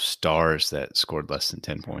 stars that scored less than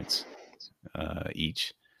 10 points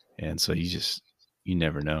each. And so you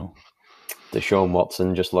never know. Deshaun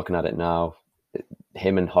Watson, just looking at it now,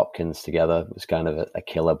 him and Hopkins together was kind of a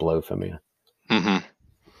killer blow for me. Mm-hmm.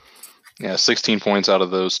 Yeah, 16 points out of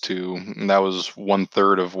those two. And that was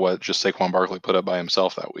 1/3 of what just Saquon Barkley put up by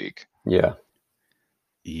himself that week. Yeah.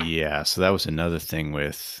 Yeah. So that was another thing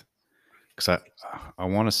with, because I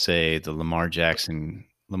want to say the Lamar Jackson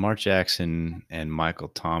and Michael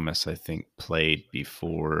Thomas, I think, played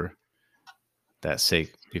before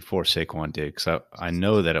Saquon did. Because I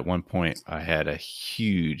know that at one point I had a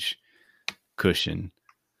huge cushion,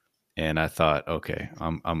 and I thought, okay,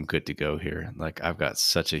 I'm good to go here. Like I've got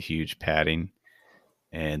such a huge padding,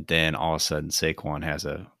 and then all of a sudden Saquon has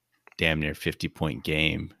a damn near 50-point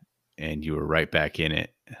game, and you were right back in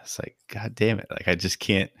it. It's like, God damn it! Like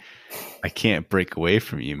I can't break away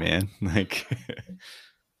from you, man. Like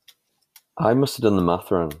I must have done the math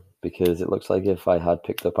wrong, because it looks like if I had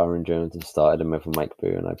picked up Aaron Jones and started him over Mike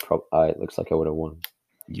Boone, it looks like I would have won.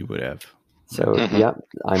 you would have. So yeah,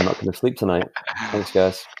 I'm not going to sleep tonight. Thanks,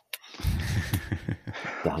 guys.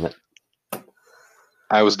 Damn it.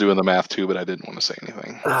 I was doing the math too, but I didn't want to say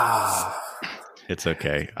anything. It's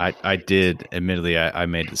okay. I did, admittedly, I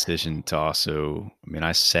made a decision to also,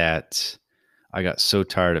 I got so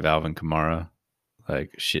tired of Alvin Kamara,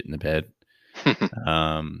 like shit in the bed.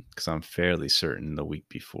 Because I'm fairly certain the week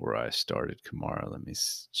before I started Kamara, let me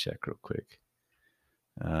check real quick.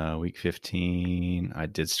 Week 15, I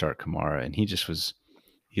did start Kamara, and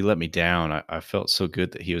he let me down. I felt so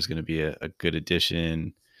good that he was going to be a good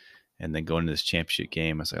addition. And then going into this championship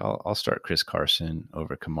game, I was like, I'll start Chris Carson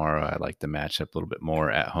over Kamara. I like the matchup a little bit more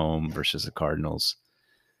at home versus the Cardinals.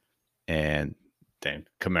 And then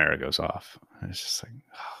Kamara goes off. It's just like,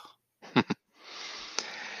 oh.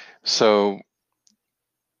 So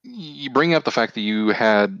you bring up the fact that you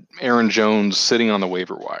had Aaron Jones sitting on the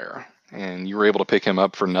waiver wire, and you were able to pick him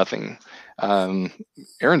up for nothing. Aaron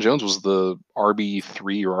Jones was the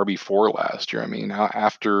RB3 or RB4 last year. I mean,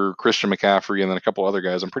 after Christian McCaffrey and then a couple other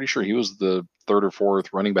guys, I'm pretty sure he was the 3rd or 4th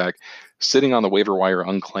running back sitting on the waiver wire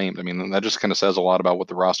unclaimed. I mean, that just kind of says a lot about what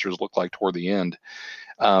the rosters look like toward the end.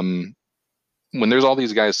 when there's all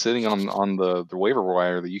these guys sitting on the waiver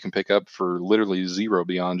wire that you can pick up for literally zero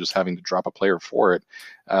beyond just having to drop a player for it,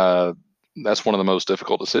 that's one of the most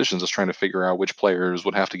difficult decisions, is trying to figure out which players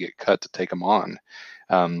would have to get cut to take them on.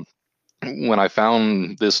 When I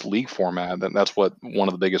found this league format, that's what one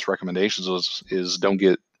of the biggest recommendations was, is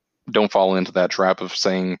don't fall into that trap of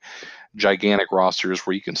saying gigantic rosters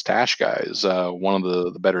where you can stash guys. One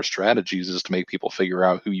of the better strategies is to make people figure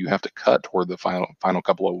out who you have to cut toward the final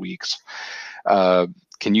couple of weeks.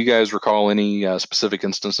 Can you guys recall any specific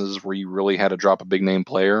instances where you really had to drop a big name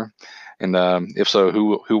player? And if so,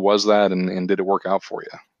 who was that, and did it work out for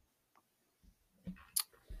you?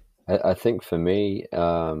 I think for me,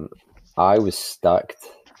 I was stacked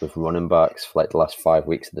with running backs for like the last 5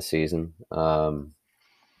 weeks of the season.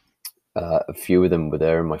 A few of them were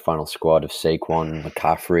there in my final squad of Saquon,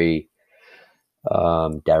 McCaffrey,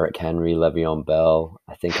 Derrick Henry, Le'Veon Bell.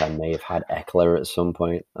 I think I may have had Eckler at some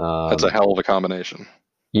point. That's a hell of a combination.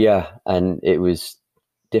 Yeah, and it was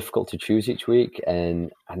difficult to choose each week.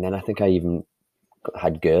 And then I think I even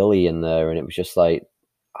had Gurley in there, and it was just like,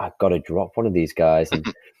 I've got to drop one of these guys. And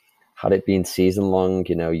had it been season long,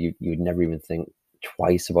 you'd never even think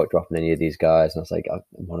twice about dropping any of these guys. And I was like,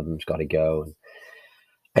 one of them's got to go. And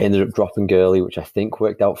I ended up dropping Gurley, which I think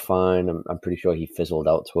worked out fine. I'm pretty sure he fizzled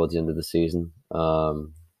out towards the end of the season.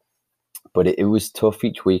 But it was tough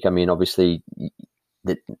each week. I mean, obviously,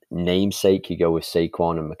 the namesake, you go with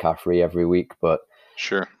Saquon and McCaffrey every week. But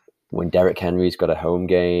sure, when Derrick Henry's got a home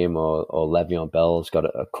game, or Le'Veon Bell's got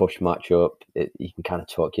a cush matchup, you can kind of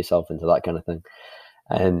talk yourself into that kind of thing.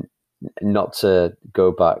 And not to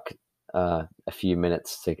go back a few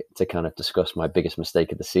minutes to kind of discuss my biggest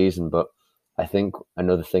mistake of the season, but I think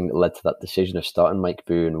another thing that led to that decision of starting Mike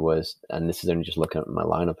Boone was, and this is only just looking at my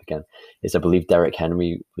lineup again, is I believe Derrick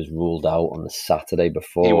Henry was ruled out on the Saturday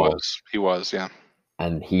before. He was, yeah.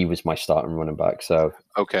 And he was my starting running back. So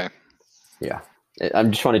okay, yeah,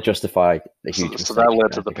 I'm just trying to justify the huge. So that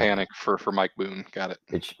led to the panic for Mike Boone. Got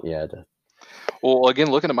it. Yeah. Well, again,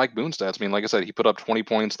 looking at Mike Boone's stats, I mean, like I said, he put up 20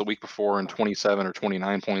 points the week before and 27 or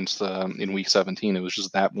 29 points in week 17. It was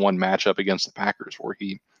just that one matchup against the Packers where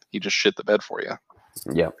he just shit the bed for you.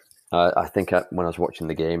 Yeah. I think when I was watching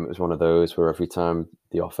the game, it was one of those where every time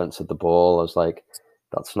the offense had the ball, I was like,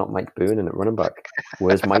 that's not Mike Boone in at running back.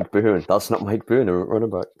 Where's Mike Boone? That's not Mike Boone in at running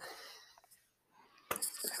back.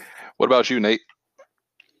 What about you, Nate?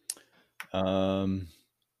 I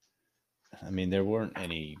mean, there weren't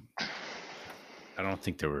any... I don't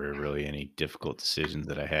think there were really any difficult decisions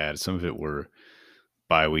that I had. Some of it were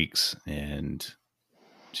bye weeks and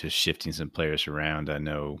just shifting some players around. I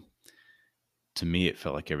know, to me, it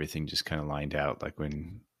felt like everything just kind of lined out. Like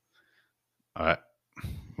when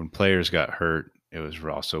players got hurt, it was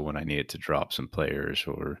also when I needed to drop some players,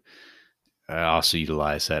 or I also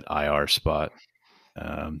utilized that IR spot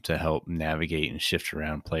to help navigate and shift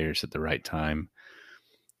around players at the right time.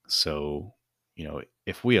 So,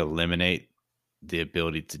 if we eliminate the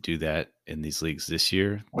ability to do that in these leagues this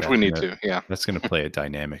year, which we need to, yeah, that's going to play a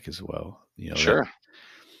dynamic as well. Sure,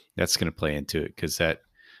 that's going to play into it, because that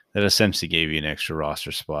essentially gave you an extra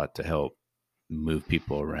roster spot to help move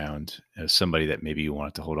people around as somebody that maybe you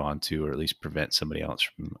wanted to hold on to, or at least prevent somebody else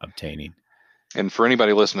from obtaining. And for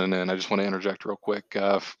anybody listening in, I just want to interject real quick.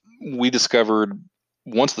 We discovered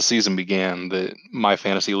once the season began that My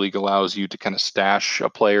Fantasy League allows you to kind of stash a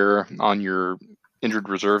player on your injured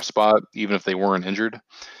reserve spot, even if they weren't injured.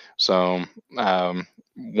 So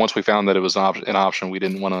once we found that it was an option, we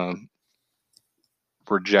didn't want to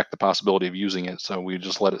reject the possibility of using it. So we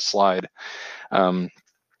just let it slide.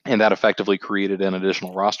 And that effectively created an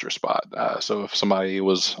additional roster spot. So if somebody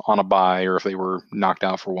was on a bye, or if they were knocked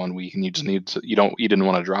out for 1 week and you just you didn't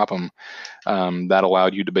want to drop them, that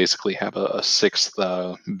allowed you to basically have a sixth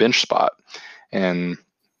bench spot. And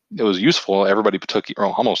it was useful.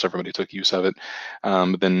 Almost everybody took use of it.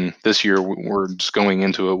 But then this year we're just going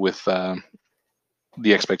into it with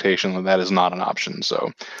the expectation that is not an option.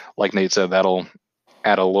 So like Nate said, that'll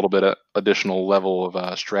add a little bit of additional level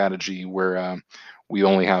of strategy where we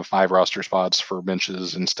only have 5 roster spots for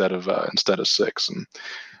benches instead of 6. And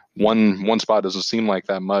one spot doesn't seem like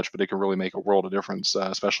that much, but it can really make a world of difference,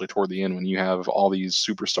 especially toward the end when you have all these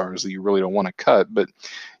superstars that you really don't want to cut, but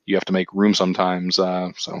you have to make room sometimes.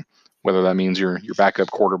 So whether that means your backup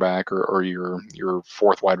quarterback or your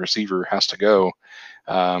fourth wide receiver has to go,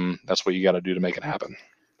 that's what you got to do to make it happen.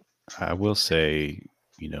 I will say,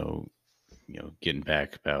 getting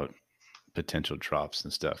back about potential drops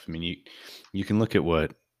and stuff. I mean, you can look at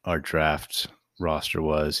what our draft roster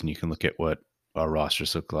was, and you can look at what our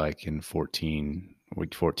rosters look like in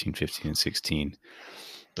week 14, 15, and 16.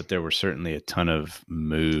 but there were certainly a ton of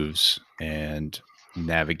moves and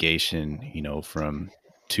navigation, from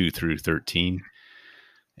 2 through 13.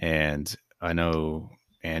 And I know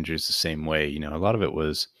Andrew's the same way. A lot of it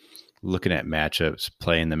was looking at matchups,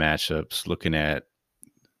 playing the matchups, looking at,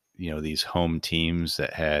 these home teams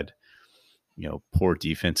that had, poor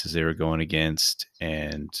defenses they were going against,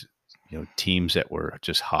 and, teams that were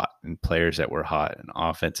just hot, and players that were hot, and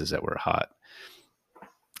offenses that were hot.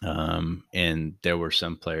 And there were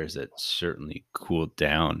some players that certainly cooled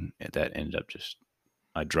down that ended up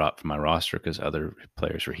I dropped from my roster because other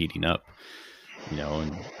players were heating up.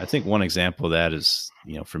 And I think one example of that is,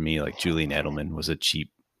 for me, like Julian Edelman was a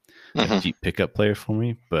cheap pickup player for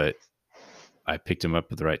me, but I picked him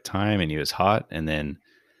up at the right time and he was hot. And then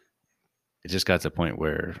it just got to the point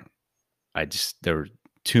where there were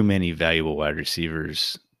too many valuable wide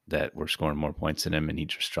receivers that were scoring more points than him, and he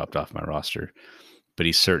just dropped off my roster. But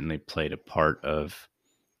he certainly played a part of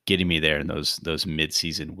getting me there in those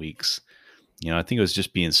mid-season weeks. I think it was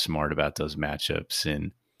just being smart about those matchups,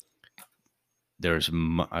 and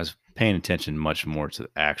I was paying attention much more to the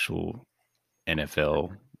actual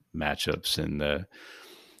NFL matchups and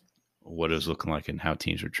what it was looking like and how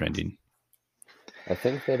teams were trending. I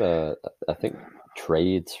think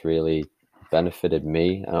trades really benefited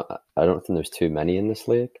me. I don't think there's too many in this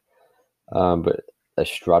league, but a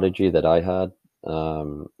strategy that I had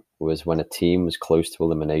was when a team was close to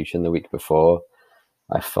elimination the week before,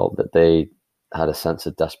 I felt that they had a sense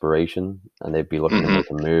of desperation and they'd be looking to make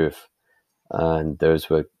a move. And those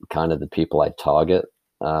were kind of the people I'd target,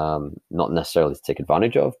 not necessarily to take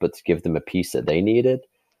advantage of, but to give them a piece that they needed.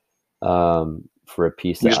 For a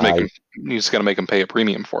piece you just got to make them pay a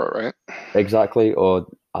premium for it, right? Exactly. Or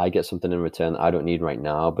I get something in return I don't need right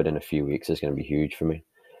now, but in a few weeks it's going to be huge for me.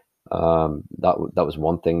 That was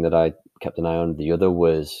one thing that I kept an eye on. The other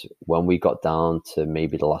was when we got down to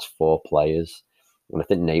maybe the last 4 players, and I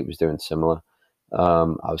think Nate was doing similar.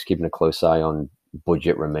 I was keeping a close eye on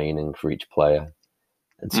budget remaining for each player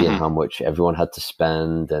and seeing how much everyone had to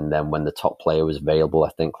spend. And then when the top player was available, I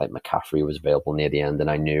think like McCaffrey was available near the end,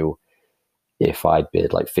 and I knew if I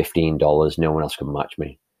bid like $15, no one else could match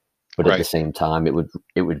me. But at the same time, it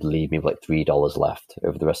would leave me with like $3 left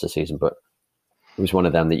over the rest of the season. But it was one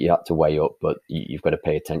of them that you had to weigh up, but you've got to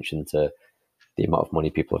pay attention to the amount of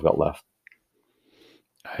money people have got left.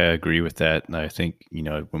 I agree with that. And I think,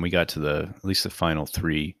 when we got to at least the final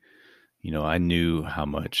 3, I knew how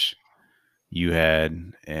much you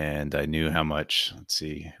had, and I knew how much, let's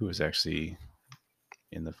see, who was actually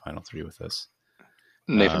in the final 3 with us?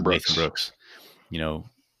 Nathan Brooks.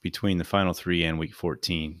 Between the final 3 and week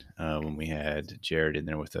 14, when we had Jared in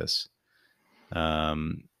there with us,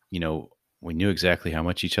 we knew exactly how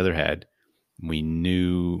much each other had. We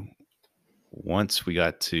knew once we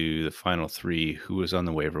got to the final 3 who was on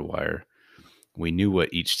the waiver wire. We knew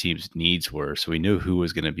what each team's needs were, so we knew who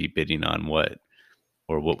was going to be bidding on what,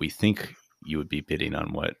 or what we think you would be bidding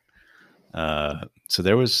on what. So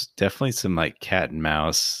there was definitely some like cat and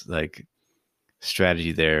mouse like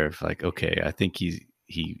strategy there of like, okay, I think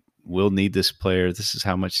he will need this player. This is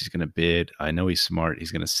how much he's going to bid. I know he's smart.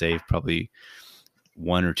 He's going to save probably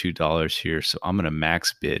 $1 or $2 here, so I'm going to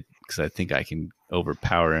max bid because I think I can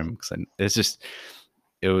overpower him. Because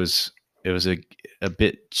it was a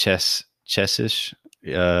bit chessish,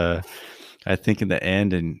 I think in the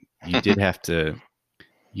end, and you did have to.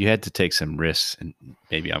 You had to take some risks, and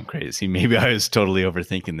maybe I'm crazy. Maybe I was totally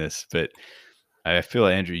overthinking this, but I feel,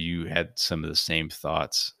 Andrew, you had some of the same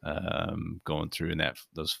thoughts going through in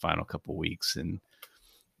those final couple weeks, and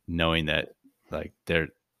knowing that like there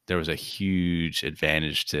was a huge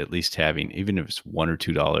advantage to at least having, even if it's $1 or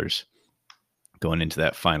 $2 going into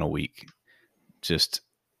that final week, just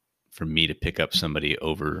for me to pick up somebody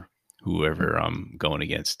over whoever I'm going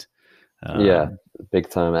against. Yeah, big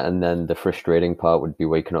time. And then the frustrating part would be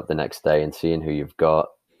waking up the next day and seeing who you've got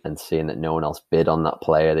and seeing that no one else bid on that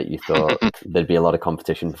player that you thought there'd be a lot of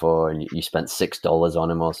competition for, and you spent $6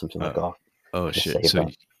 on him or something like that. Oh shit. So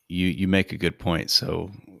you make a good point.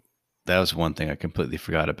 So that was one thing I completely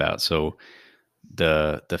forgot about. So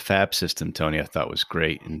the FAB system, Tony, I thought was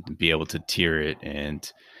great, and be able to tier it,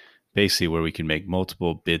 and basically where we can make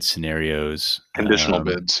multiple bid scenarios. Conditional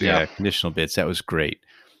bids. Yeah. Conditional bids. That was great.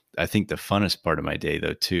 I think the funnest part of my day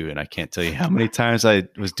though too, and I can't tell you how many times I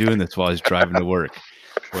was doing this while I was driving to work,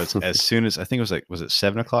 was as soon as, I think it was was it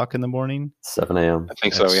 7 o'clock in the morning? 7 a.m. I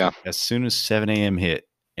think so, yeah. As soon as 7 a.m. hit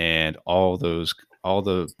and all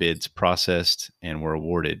the bids processed and were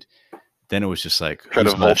awarded, then it was just like, try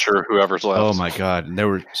to vulture whoever's left. Oh my God. And there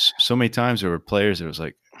were so many times there were players that was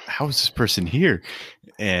like, how is this person here?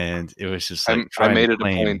 and it was just I like I trying to made it a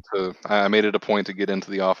claim. point to get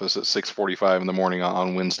into the office at 6:45 in the morning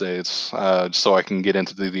on Wednesdays, so I can get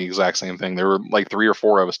into the exact same thing. There were like 3 or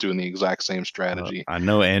 4 of us doing the exact same strategy. I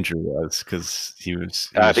know Andrew was because he I was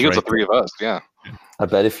think it was the right 3 of us, yeah. I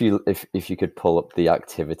bet if you could pull up the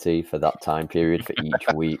activity for that time period for each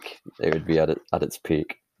week, it would be at its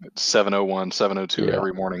peak. It's 7:01, 7:02 Yeah.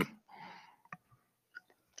 every morning.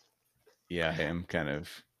 Yeah, I am kind of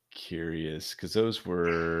curious because those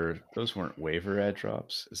weren't waiver ad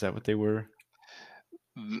drops. Is that what they were?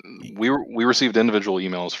 We received individual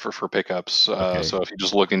emails for pickups. Okay. So if you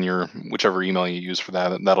just look in your whichever email you use for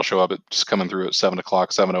that, that'll show up. It's coming through at 7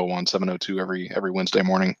 o'clock, 7:01, 7:02 every Wednesday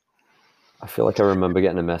morning. I feel like I remember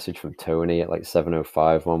getting a message from Tony at like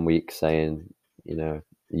 7:05 one week saying,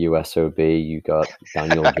 USOB, you got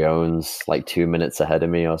Daniel Jones like 2 minutes ahead of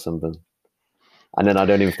me or something. And then I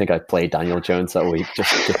don't even think I played Daniel Jones that week,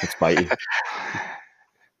 just to spite you.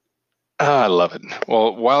 I love it.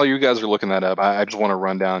 Well, while you guys are looking that up, I just want to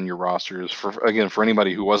run down your rosters for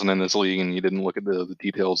anybody who wasn't in this league and you didn't look at the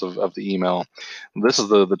details of the email. This is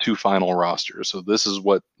the 2 final rosters. So this is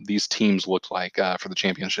what these teams looked like for the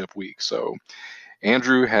championship week. So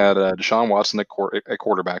Andrew had Deshaun Watson at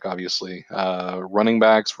quarterback, obviously. Running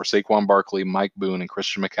backs were Saquon Barkley, Mike Boone, and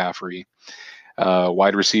Christian McCaffrey.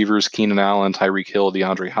 Wide receivers, Keenan Allen, Tyreek Hill,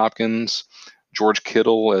 DeAndre Hopkins. George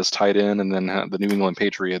Kittle as tight end, and then the New England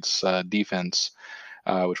Patriots defense,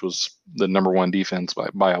 which was the number 1 defense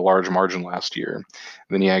by a large margin last year. And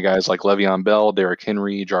then you had guys like Le'Veon Bell, Derrick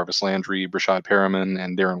Henry, Jarvis Landry, Brashad Perriman,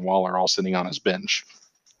 and Darren Waller all sitting on his bench.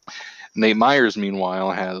 Nate Myers,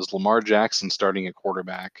 meanwhile, has Lamar Jackson starting at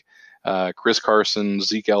quarterback, Chris Carson,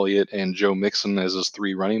 Zeke Elliott, and Joe Mixon as his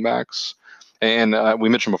 3 running backs. And we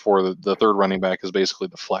mentioned before that the third running back is basically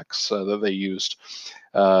the flex that they used.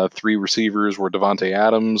 3 receivers were Devontae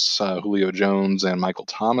Adams, Julio Jones, and Michael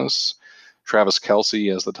Thomas. Travis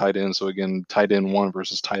Kelce as the tight end. So again, tight end 1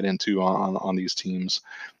 versus tight end 2 on these teams.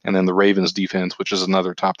 And then the Ravens defense, which is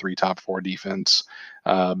another top 3, top 4 defense.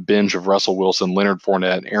 Bench of Russell Wilson, Leonard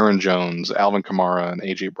Fournette, Aaron Jones, Alvin Kamara, and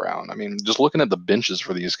AJ Brown. I mean, just looking at the benches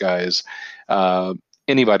for these guys,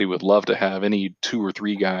 anybody would love to have any 2 or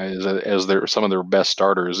 3 guys as some of their best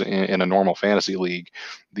starters in a normal fantasy league.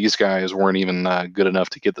 These guys weren't even good enough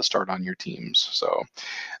to get the start on your teams. So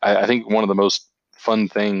I think one of the most fun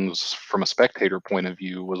things from a spectator point of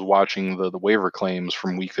view was watching the waiver claims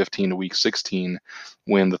from week 15 to week 16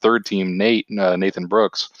 when the third team, Nathan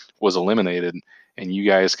Brooks, was eliminated. And you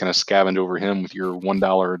guys kind of scavenged over him with your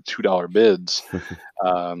 $1 or $2 bids.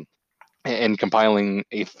 And compiling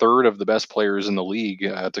a third of the best players in the league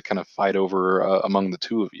to kind of fight over among the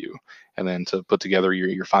 2 of you, and then to put together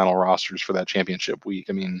your final rosters for that championship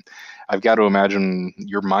week. I mean, I've got to imagine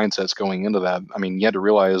your mindsets going into that. I mean, you had to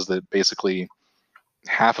realize that basically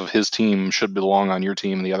half of his team should belong on your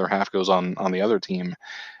team, and the other half goes on the other team.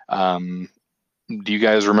 Do you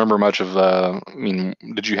guys remember much of,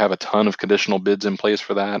 did you have a ton of conditional bids in place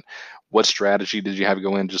for that? What strategy did you have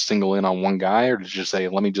go in, just single in on one guy, or did you say,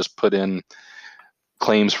 let me just put in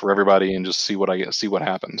claims for everybody and just see what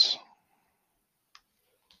happens?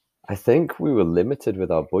 I think we were limited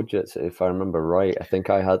with our budgets, if I remember right. I think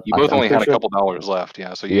I had. You both only had a sure, couple dollars left,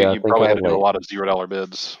 yeah. So yeah, you probably had to do a lot of $0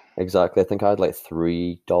 bids. Exactly. I think I had like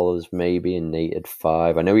 $3 maybe, and Nate had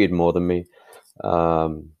 5. I know he had more than me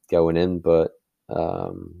going in, but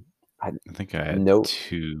I think I had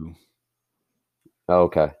 2. Oh,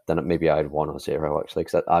 okay, then maybe I had 1 or 0 actually,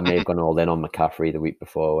 because I may have gone all in on McCaffrey the week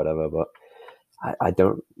before or whatever. But I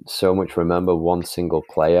don't so much remember one single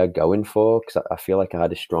player going for, because I feel like I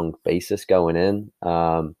had a strong basis going in.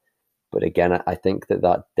 But again, I think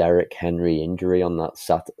that Derrick Henry injury on that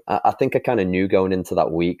Saturday, I think I kind of knew going into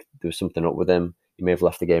that week there was something up with him. He may have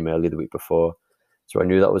left the game early the week before. So I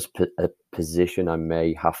knew that was a position I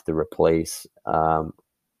may have to replace.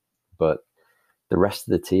 But the rest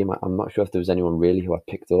of the team, I'm not sure if there was anyone really who I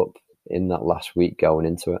picked up in that last week going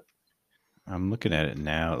into it. I'm looking at it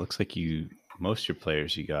now. It looks like most of your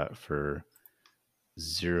players you got for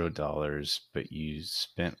 $0, but you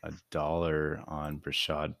spent $1 on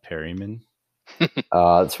Brashad Perriman.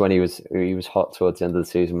 That's when he was hot towards the end of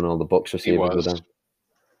the season when all the Bucs receivers were down.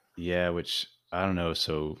 Yeah, which I don't know.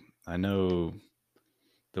 So I know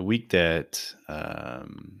the week that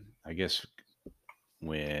I guess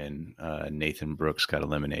when Nathan Brooks got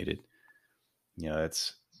eliminated,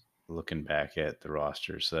 that's looking back at the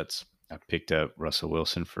roster. So I picked up Russell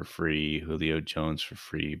Wilson for free, Julio Jones for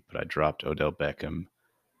free, but I dropped Odell Beckham.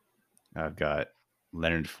 I've got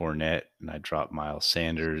Leonard Fournette, and I dropped Miles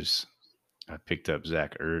Sanders. I picked up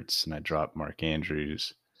Zach Ertz, and I dropped Mark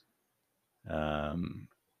Andrews. And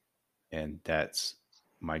that's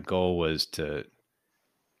my goal was to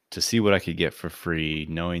see what I could get for free,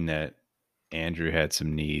 knowing that Andrew had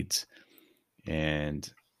some needs. And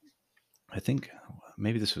I think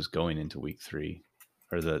maybe this was going into week 3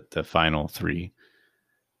 or the final 3.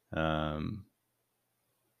 Because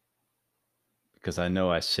I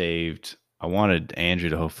know I wanted Andrew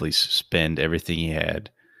to hopefully spend everything he had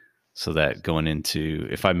so that going into,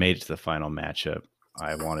 if I made it to the final matchup,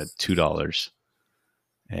 I wanted $2.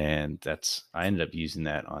 And I ended up using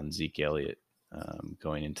that on Zeke Elliott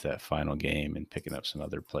going into that final game and picking up some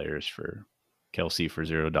other players for Kelsey for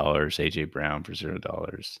 $0, AJ Brown for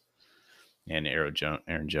 $0, and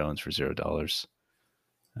Aaron Jones for $0.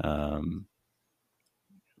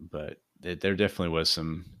 But there definitely was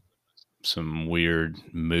some weird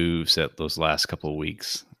moves at those last couple of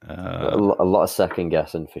weeks. A lot of second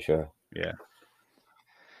guessing for sure. Yeah.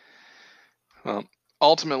 Well,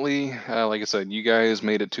 ultimately, like I said, you guys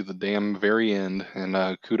made it to the damn very end,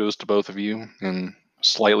 and kudos to both of you, and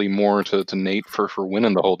slightly more to Nate for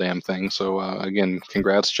winning the whole damn thing. So again,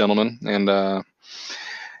 congrats, gentlemen, and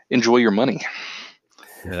enjoy your money.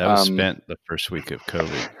 Yeah, that was spent the first week of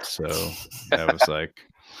COVID, so that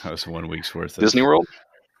was 1 week's worth of Disney World.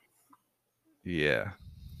 Yeah.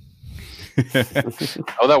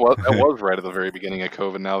 Oh, that was right at the very beginning of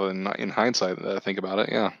COVID. Now that in hindsight, I think about it,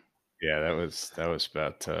 yeah. Yeah, that was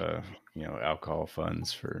about alcohol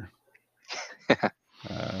funds for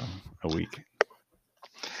a week.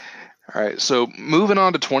 All right, so moving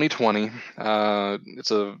on to 2020,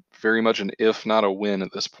 it's a very much an if not a win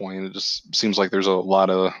at this point. It just seems like there's a lot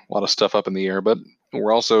of stuff up in the air, but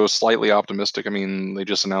we're also slightly optimistic. I mean, they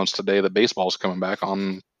just announced today that baseball's coming back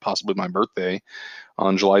on possibly my birthday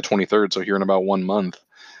on July 23rd, so here in about 1 month.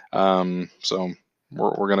 So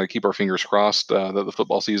we're going to keep our fingers crossed that the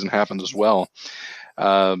football season happens as well.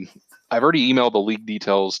 I've already emailed the league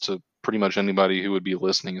details to pretty much anybody who would be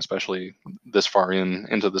listening, especially this far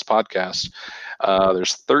into this podcast.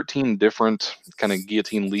 There's 13 different kind of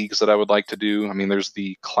guillotine leagues that I would like to do. I mean, there's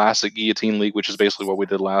the classic guillotine league, which is basically what we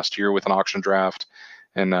did last year with an auction draft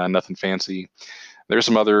and nothing fancy. There's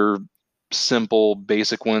some other simple,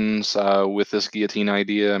 basic ones with this guillotine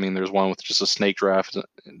idea. I mean, there's one with just a snake draft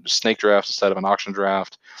instead of an auction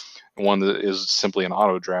draft. One that is simply an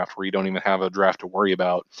auto draft where you don't even have a draft to worry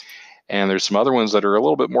about. And there's some other ones that are a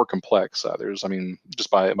little bit more complex.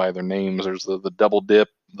 Just by their names, there's the double dip,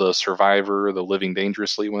 the survivor, the living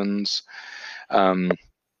dangerously ones.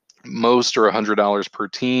 Most are $100 per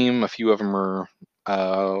team. A few of them are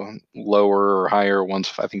lower or higher.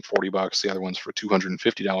 One's, I think, $40. The other one's for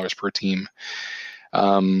 $250 per team.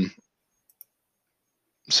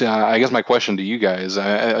 So I guess my question to you guys,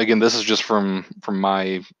 again, this is just from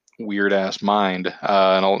my weird ass mind,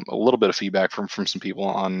 and a little bit of feedback from some people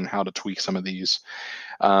on how to tweak some of these.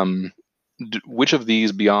 Which of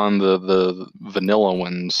these, beyond the vanilla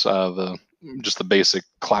ones, just the basic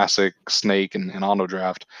classic snake and auto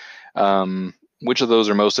draft, which of those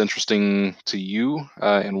are most interesting to you,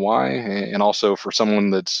 and why? And also for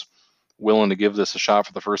someone that's willing to give this a shot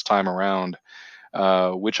for the first time around,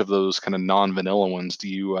 which of those kind of non-vanilla ones do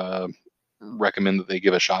you recommend that they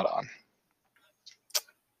give a shot on?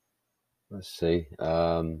 Let's see.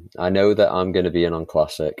 I know that I'm going to be in on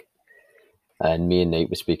Classic, and me and Nate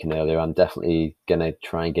were speaking earlier. I'm definitely going to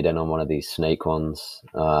try and get in on one of these snake ones,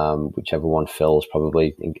 whichever one fills,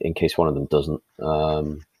 probably, in case one of them doesn't.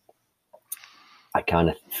 I kind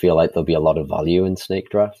of feel like there'll be a lot of value in snake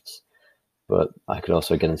drafts, but I could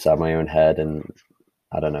also get inside my own head and,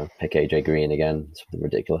 I don't know, pick AJ Green again, something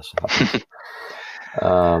ridiculous.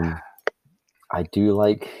 I do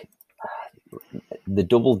like the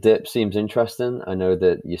double dip. Seems interesting. I know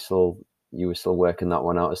that you were still working that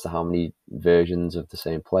one out as to how many versions of the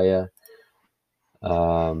same player.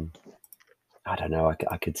 I don't know.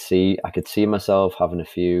 I could see myself having a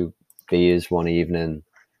few beers one evening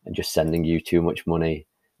and just sending you too much money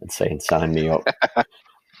and saying, sign me up.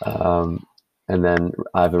 And then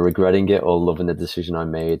either regretting it or loving the decision I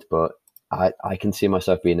made. But I can see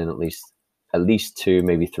myself being in at least 2,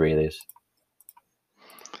 maybe 3 of these.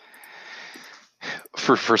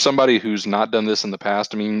 For somebody who's not done this in the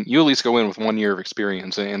past, I mean, you at least go in with 1 year of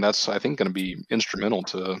experience, and that's, I think, going to be instrumental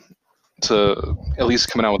to at least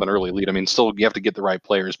coming out with an early lead. I mean, still, you have to get the right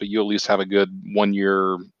players, but you at least have a good 1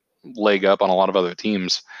 year leg up on a lot of other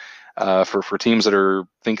teams. For teams that are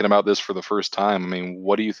thinking about this for the first time, I mean,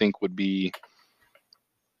 what do you think would be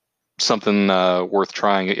something worth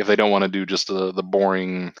trying if they don't want to do just the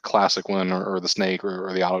boring classic one or the snake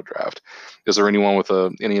or the auto draft? Is there anyone with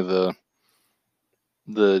any of the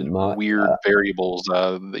weird variables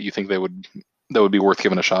that you think that would be worth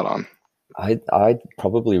giving a shot on? I'd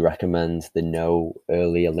probably recommend the no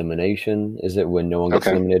early elimination. Is it when no one gets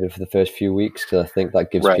Okay. eliminated for the first few weeks? Because I think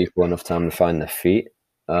that gives Right. people enough time to find their feet.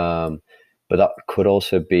 But that could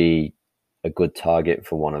also be a good target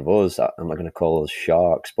for one of us. I'm not going to call us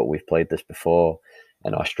sharks, but we've played this before,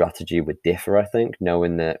 and our strategy would differ, I think,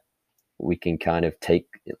 knowing that we can kind of take,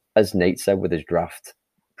 as Nate said with his draft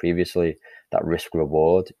previously, that risk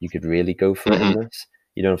reward. You could really go for it in this.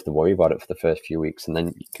 You don't have to worry about it for the first few weeks, and then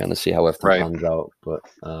you kind of see how everything Right. pans out. But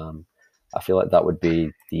I feel like that would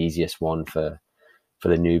be the easiest one for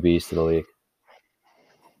the newbies to the league.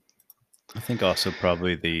 I think also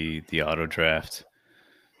probably the auto draft,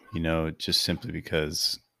 just simply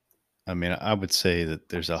because, I mean, I would say that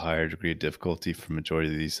there's a higher degree of difficulty for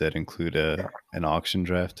majority of these that include an auction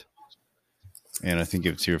draft. And I think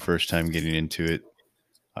if it's your first time getting into it,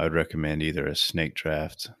 I would recommend either a snake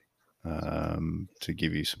draft to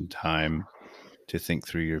give you some time to think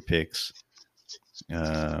through your picks,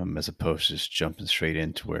 as opposed to just jumping straight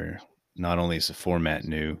into where not only is the format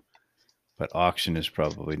new, but auction is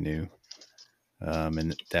probably new.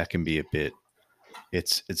 And that can be a bit.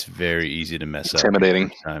 It's very easy to mess up your Intimidating.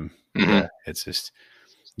 first time. Mm-hmm. Yeah, it's just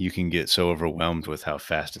you can get so overwhelmed with how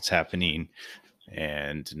fast it's happening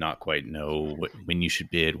and not quite know when you should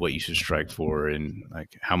bid, what you should strike for, and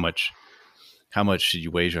like how much should you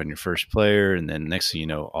wager on your first player, and then next thing you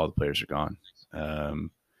know, all the players are gone.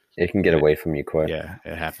 It can get away from you quick. Yeah,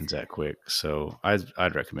 it happens that quick. So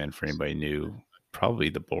I'd recommend for anybody new, probably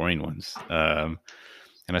the boring ones.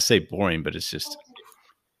 And I say boring, but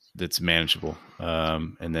that's manageable.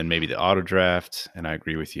 And then maybe the auto draft. And I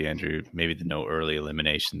agree with you, Andrew. Maybe the no early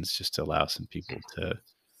eliminations, just to allow some people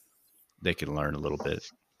they can learn a little bit.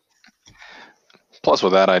 Plus,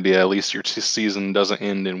 with that idea, at least your season doesn't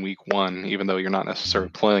end in week one. Even though you're not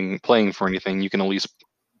necessarily playing for anything, you can at least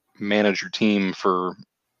manage your team for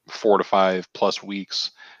 4 to 5 plus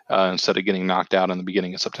weeks instead of getting knocked out in the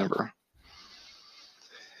beginning of September.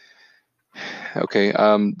 Okay,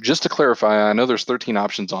 just to clarify, I know there's 13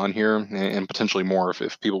 options on here and potentially more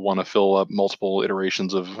if people want to fill up multiple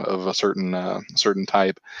iterations of a certain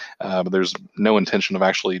type, but there's no intention of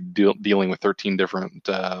actually dealing with 13 different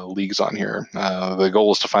leagues on here. The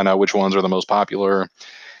goal is to find out which ones are the most popular,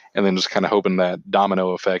 and then just kind of hoping that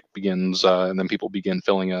domino effect begins, and then people begin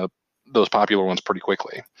filling up those popular ones pretty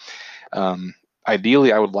quickly.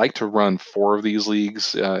 Ideally, I would like to run 4 of these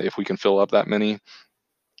leagues if we can fill up that many,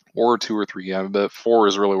 or 2 or 3. Yeah, but 4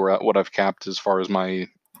 is really what I've capped as far as my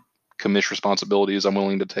commish responsibilities I'm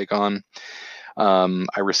willing to take on.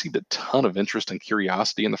 I received a ton of interest and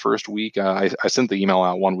curiosity in the first week. I sent the email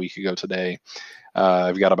out 1 week ago today.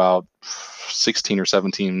 I've got about 16 or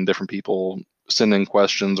 17 different people send in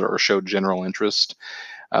questions or showed general interest.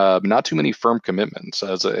 Not too many firm commitments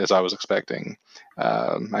as I was expecting.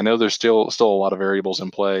 I know there's still a lot of variables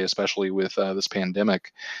in play, especially with this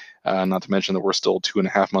pandemic. Not to mention that we're still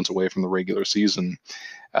 2.5 months away from the regular season.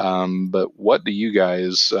 But what do you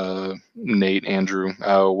guys, Nate, Andrew,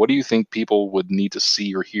 what do you think people would need to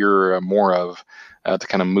see or hear more of to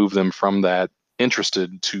kind of move them from that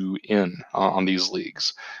interested to in on these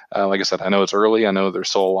leagues? Like I said, I know it's early. I know there's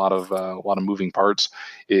still a lot of moving parts.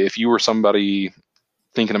 If you were somebody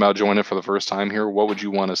thinking about joining for the first time here, what would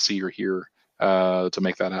you want to see or hear to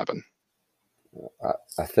make that happen?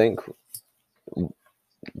 I think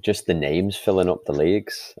just the names filling up the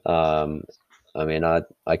leagues. I mean,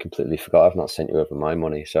 I completely forgot. I've not sent you over my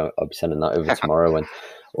money, so I'll be sending that over tomorrow. And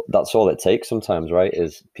that's all it takes sometimes, right?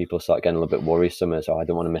 Is people start getting a little bit worrisome as, I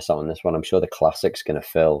don't want to miss out on this one. I'm sure the Classic's going to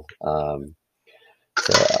fill.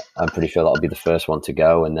 So I'm pretty sure that'll be the first one to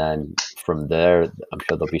go. And then from there, I'm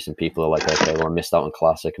sure there'll be some people who are like, okay, well, I missed out on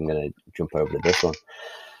Classic. I'm going to jump over to this one.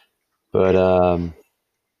 But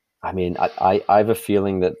I mean, I have a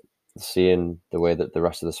feeling that seeing the way that the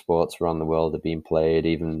rest of the sports around the world are being played,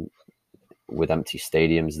 even with empty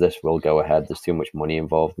stadiums, this will go ahead. There's too much money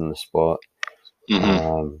involved in the sport.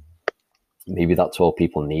 Mm-hmm. Maybe that's all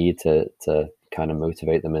people need to kind of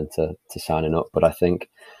motivate them into signing up. But I think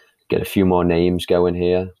get a few more names going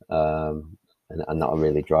here, and that'll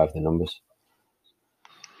really drive the numbers.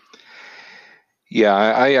 Yeah,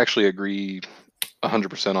 I actually agree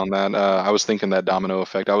 100% on that. I was thinking that domino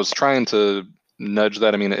effect. I was trying to nudge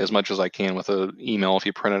that. I mean, as much as I can with an email, if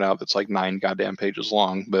you print it out, that's like 9 goddamn pages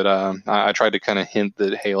long. But I tried to kind of hint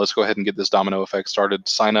that, hey, let's go ahead and get this domino effect started.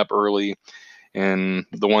 Sign up early, and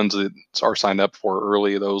the ones that are signed up for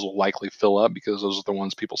early, those will likely fill up because those are the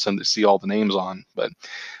ones people send to see all the names on. But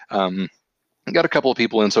got a couple of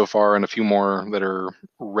people in so far, and a few more that are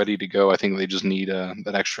ready to go. I think they just need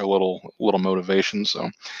that extra little motivation. So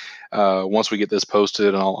once we get this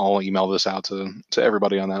posted, I'll email this out to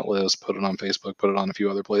everybody on that list, put it on Facebook, put it on a few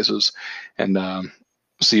other places, and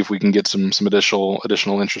see if we can get some additional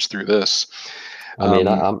interest through this. I mean,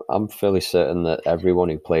 I'm fairly certain that everyone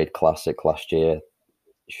who played Classic last year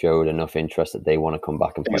showed enough interest that they want to come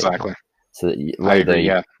back and play. Exactly. So that I agree.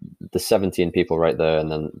 Yeah. The 17 people right there, and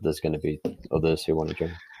then there's going to be others who want to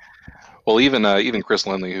join. Well, even Chris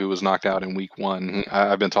Lindley, who was knocked out in week 1,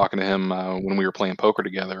 I've been talking to him when we were playing poker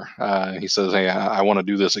together. He says, "Hey, I want to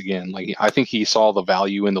do this again." Like, I think he saw the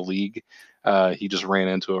value in the league. He just ran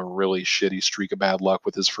into a really shitty streak of bad luck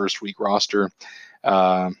with his first week roster.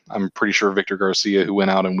 I'm pretty sure Victor Garcia, who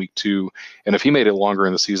went out in week 2, and if he made it longer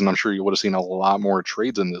in the season, I'm sure you would have seen a lot more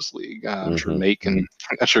trades in this league. I'm sure Nate can.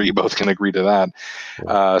 I'm sure you both can agree to that.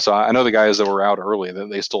 So I know the guys that were out early,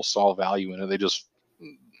 that they still saw value in it.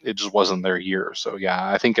 It just wasn't their year. So yeah,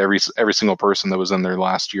 I think every single person that was in there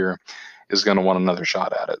last year is going to want another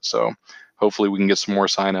shot at it. So hopefully we can get some more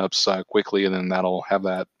signups quickly, and then that'll have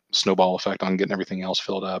that snowball effect on getting everything else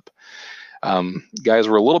filled up. Guys,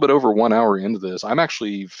 we're a little bit over 1 hour into this. I'm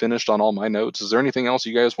actually finished on all my notes. Is there anything else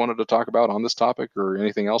you guys wanted to talk about on this topic, or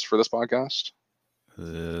anything else for this podcast?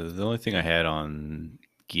 The only thing I had on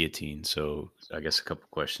Guillotine, so I guess a couple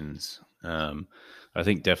questions. I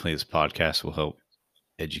think definitely this podcast will help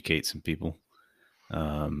educate some people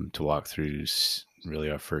to walk through really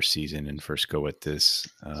our first season and first go with this.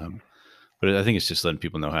 But I think it's just letting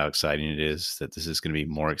people know how exciting it is, that this is going to be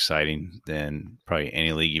more exciting than probably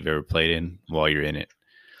any league you've ever played in while you're in it.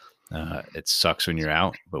 It sucks when you're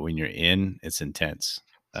out, but when you're in, it's intense.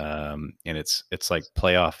 And it's like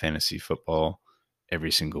playoff fantasy football every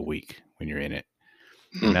single week when you're in it.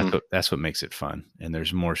 And that's what makes it fun. And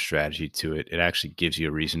there's more strategy to it. It actually gives you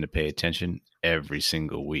a reason to pay attention every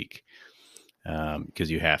single week, because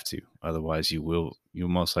you have to. Otherwise, you'll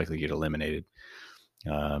most likely get eliminated.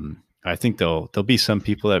 I think there'll be some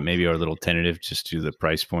people that maybe are a little tentative just to the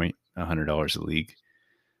price point, $100 a league.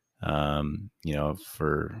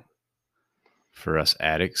 For us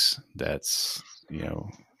addicts, that's,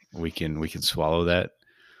 we can swallow that.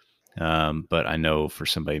 But I know for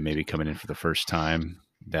somebody maybe coming in for the first time,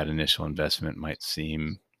 that initial investment might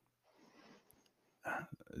seem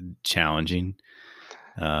challenging.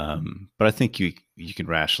 But I think you can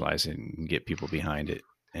rationalize it and get people behind it.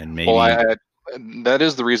 And maybe that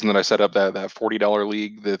is the reason that I set up that $40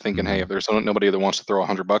 league. They're thinking, hey, if there's nobody that wants to throw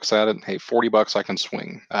 $100 at it, hey, $40 I can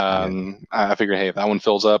swing. I figured, hey, if that one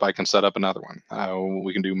fills up, I can set up another one.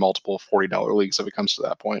 We can do multiple $40 leagues if it comes to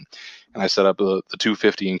that point. And I set up the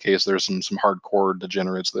 $250 in case there's some hardcore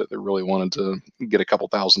degenerates that really wanted to get a couple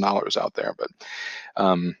 $1,000s out there. But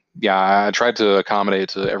I tried to accommodate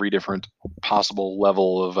to every different possible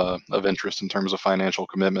level of interest in terms of financial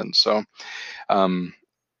commitment. So.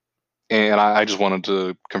 And I just wanted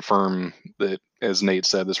to confirm that, as Nate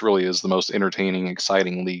said, this really is the most entertaining,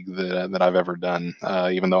 exciting league that I've ever done.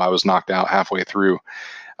 Even though I was knocked out halfway through,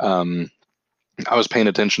 I was paying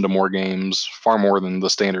attention to more games, far more than the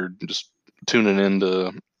standard, just tuning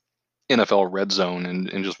into NFL Red Zone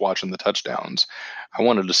and just watching the touchdowns. I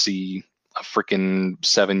wanted to see a freaking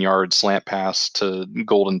 7-yard slant pass to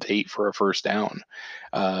Golden Tate for a first down.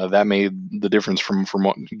 That made the difference from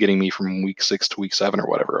getting me from week 6 to week 7 or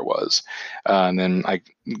whatever it was. And then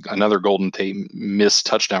another Golden Tate missed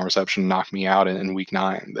touchdown reception knocked me out in week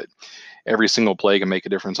 9. That every single play can make a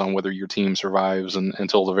difference on whether your team survives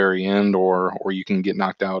until the very end, or you can get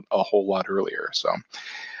knocked out a whole lot earlier. So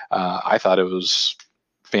I thought it was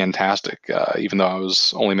fantastic, even though I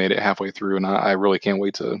was only made it halfway through, and I really can't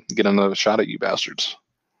wait to get another shot at you bastards.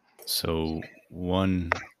 So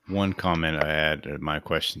one comment I add to my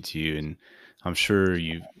question to you, and I'm sure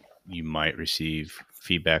you might receive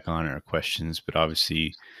feedback on it or questions, but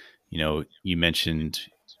obviously, you mentioned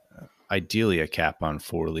ideally a cap on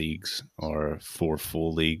 4 leagues or 4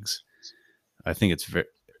 full leagues. I think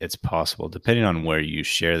it's possible, depending on where you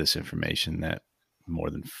share this information, that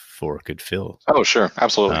more than 4 could fill. Oh, sure.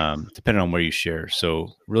 Absolutely. Depending on where you share.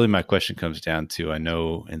 So really my question comes down to, I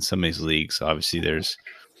know in some of these leagues, obviously there's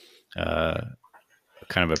kind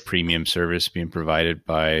of a premium service being provided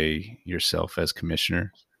by yourself as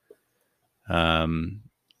commissioner. And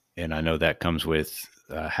I know that comes with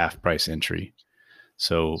half price entry.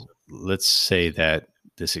 So let's say that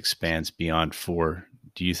this expands beyond 4.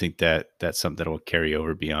 Do you think that that's something that will carry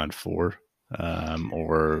over beyond 4?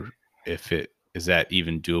 Or is that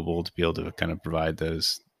even doable to be able to kind of provide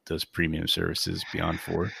those premium services beyond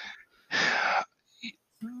 4?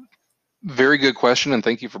 Very good question, and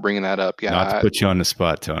thank you for bringing that up. Yeah, not to put you on the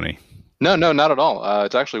spot, Tony. No, no, not at all.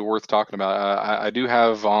 It's actually worth talking about. I do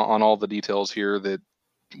have on all the details here that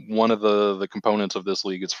one of the components of this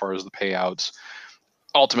league, as far as the payouts,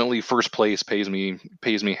 ultimately first place pays me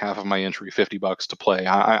half of my entry, $50 to play.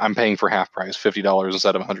 I'm paying for half price, $50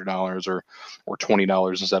 instead of $100, or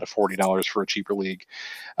 $20 instead of $40 for a cheaper league,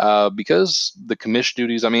 because the commish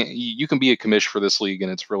duties. I mean, you can be a commish for this league,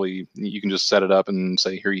 and it's really, you can just set it up and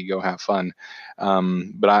say, here you go, have fun.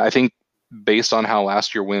 But I think based on how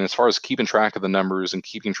last year went, as far as keeping track of the numbers and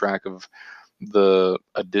keeping track of the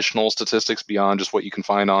additional statistics beyond just what you can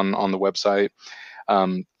find on the website,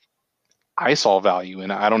 um, I saw value,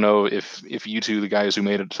 and I don't know if you two, the guys who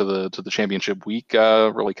made it to the championship week,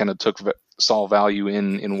 really kind of saw value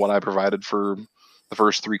in what I provided for the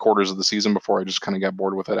first 3 quarters of the season before I just kind of got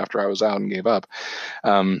bored with it after I was out and gave up.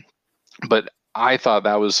 Um, but I thought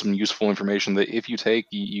that was some useful information that if you take,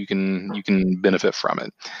 you can benefit from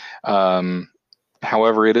it.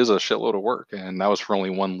 However, it is a shitload of work, and that was for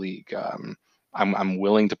only one league. I'm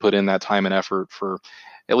willing to put in that time and effort for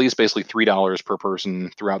at least basically $3 per person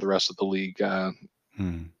throughout the rest of the league.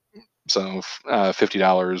 So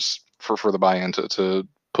 $50 for the buy-in to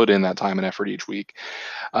put in that time and effort each week.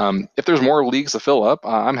 If there's more leagues to fill up,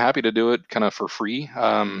 I'm happy to do it kind of for free.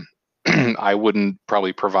 I wouldn't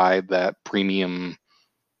probably provide that premium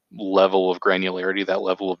level of granularity, that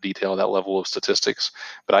level of detail, that level of statistics,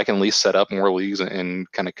 but I can at least set up more leagues and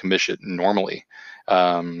kind of commission it normally,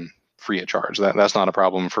 free of charge. That's not a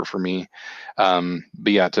problem for me. But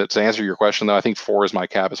yeah, to answer your question though, I think 4 is my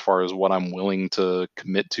cap as far as what I'm willing to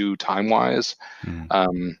commit to time wise.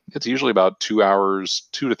 It's usually about 2 hours,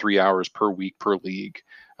 2 to 3 hours per week per league.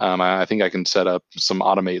 I think I can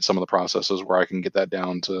automate some of the processes where I can get that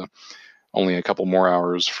down to only a couple more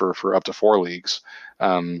hours for up to 4 leagues.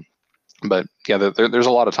 But yeah, there's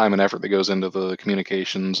a lot of time and effort that goes into the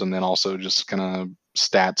communications, and then also just kind of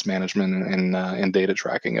stats management and data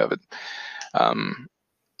tracking of it.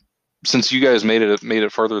 Since you guys made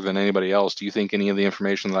it further than anybody else, do you think any of the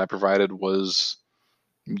information that I provided was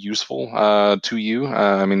useful to you?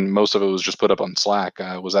 I mean, most of it was just put up on Slack.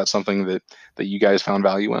 Was that something that you guys found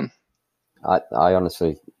value in? I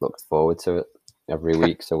honestly looked forward to it every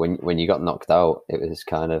week. So when you got knocked out, it was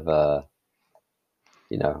kind of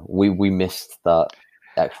we missed that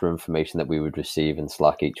extra information that we would receive in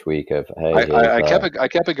Slack each week of, hey, I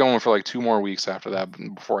kept it going for like 2 more weeks after that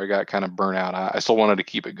before I got kind of burnt out. I still wanted to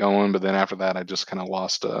keep it going, but then after that I just kind of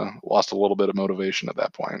lost a little bit of motivation at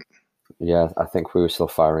that point. Yeah, I think we were still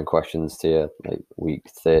firing questions to you like week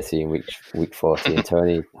 30 and week 40. And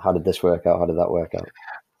Tony, how did this work out? How did that work out?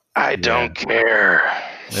 I don't care.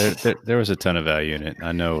 There was a ton of value in it.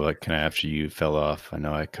 I know, like, kind of after you fell off, I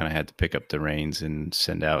know I kind of had to pick up the reins and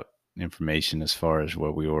send out information as far as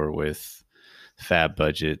where we were with fab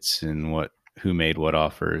budgets and who made what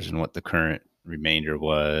offers and what the current remainder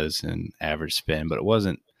was and average spend. But it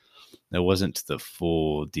wasn't the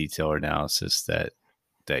full detail analysis that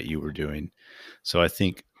you were doing. So I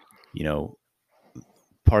think,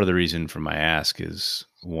 part of the reason for my ask is,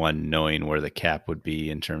 one, knowing where the cap would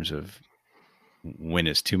be in terms of when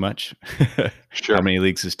is too much, Sure. How many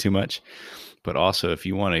leagues is too much, but also if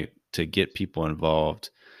you want to get people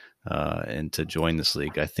involved and to join this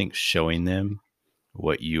league, I think showing them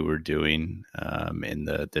what you were doing in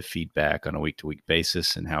the feedback on a week-to-week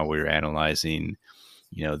basis and how we're analyzing,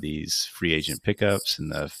 these free agent pickups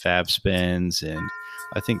and the fab spends, and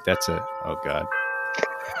I think that's oh God.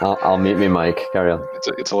 I'll mute me, Mike. Carry on.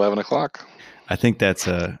 It's 11 o'clock. I think that's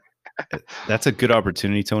a good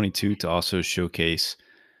opportunity, Tony, too, to also showcase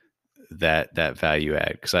that value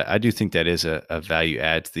add, because I do think that is a value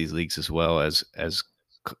add to these leagues, as well as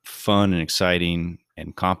fun and exciting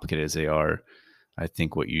and complicated as they are. I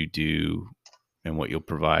think what you do and what you'll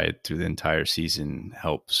provide through the entire season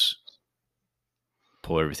helps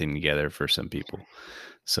pull everything together for some people.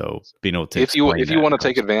 So being able to if you want to helps.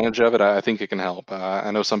 take advantage of it, I think it can help.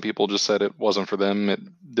 I know some people just said it wasn't for them. It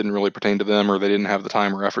didn't really pertain to them, or they didn't have the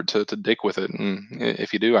time or effort to dick with it. And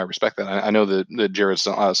if you do, I respect that. I know that Jared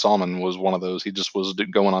Salmon was one of those. He just was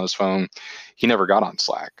going on his phone. He never got on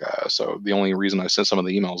Slack. So the only reason I sent some of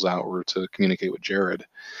the emails out were to communicate with Jared.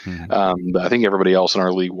 Mm-hmm. But I think everybody else in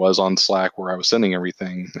our league was on Slack where I was sending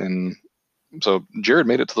everything. And so Jared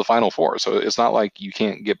made it to the Final Four. So it's not like you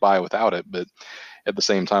can't get by without it, but at the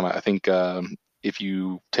same time, I think if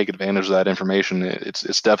you take advantage of that information,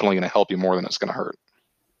 it's definitely going to help you more than it's going to hurt.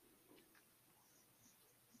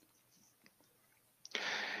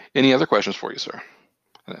 Any other questions for you, sir?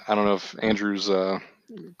 I don't know if Andrew's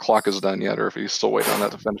clock is done yet, or if he's still waiting on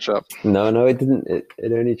that to finish up. No, it didn't. It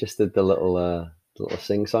only just did the little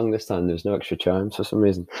sing song this time. There was no extra chimes for some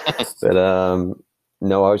reason. But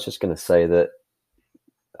No, I was just going to say that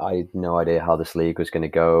I had no idea how this league was going to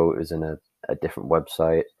go. It was in a different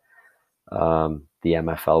website, the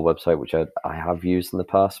MFL website, which I have used in the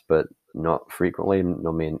past, but not frequently.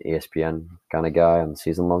 Normally an ESPN kind of guy on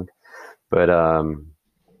season long. But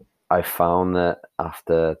I found that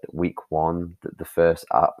after week one, that the first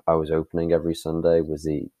app I was opening every Sunday was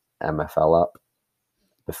the MFL app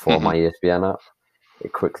before my ESPN app.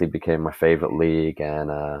 It quickly became my favorite league,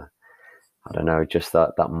 and I don't know, just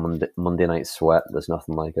that Monday night sweat. There's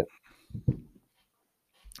nothing like it.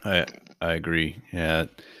 I agree. Yeah.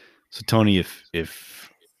 So Tony, if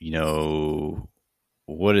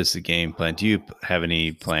what is the game plan? Do you have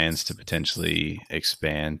any plans to potentially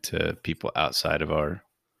expand to people outside of our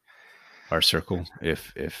circle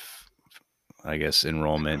if I guess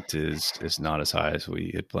enrollment is not as high as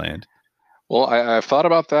we had planned? Well, I've thought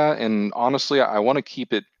about that, and honestly, I want to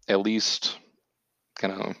keep it at least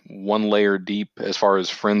kind of one layer deep as far as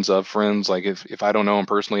friends of friends. Like if I don't know them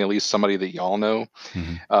personally, at least somebody that y'all know.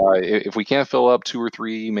 Mm-hmm. If we can't fill up 2 or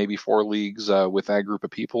 3, maybe 4 leagues with that group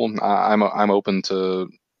of people, I'm open to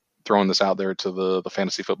throwing this out there to the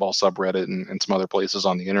fantasy football subreddit and some other places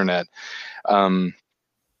on the internet.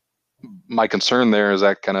 My concern there is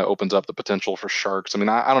that kind of opens up the potential for sharks. I mean,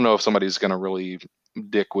 I don't know if somebody's going to really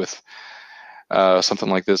dick with something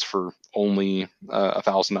like this for only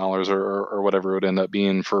 $1,000 or whatever it would end up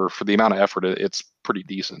being for the amount of effort. It's pretty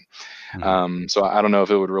decent. Mm-hmm. So I don't know if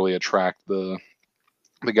it would really attract the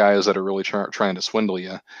guys that are really trying to swindle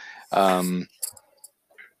you.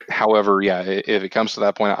 However, yeah, if it comes to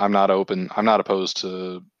that point, I'm not opposed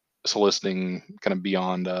to soliciting kind of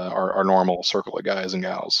beyond our normal circle of guys and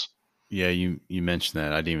gals. Yeah, you mentioned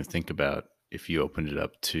that. I didn't even think about if you opened it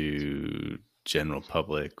up to general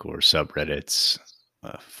public or subreddits,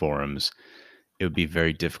 forums. It would be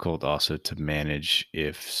very difficult also to manage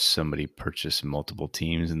if somebody purchased multiple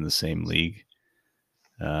teams in the same league.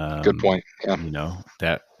 Good point. Yeah.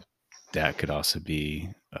 That could also be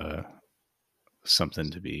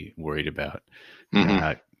something to be worried about.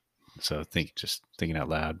 Mm-hmm. So just thinking out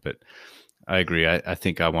loud, but I agree. I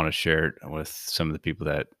think I want to share it with some of the people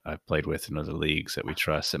that I've played with in other leagues that we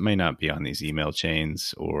trust. It may not be on these email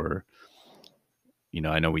chains or,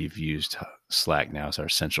 I know we've used Slack now as our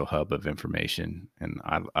central hub of information, and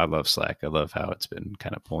I love Slack. I love how it's been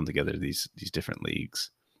kind of pulling together these different leagues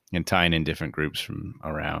and tying in different groups from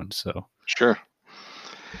around. So sure.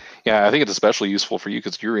 Yeah, I think it's especially useful for you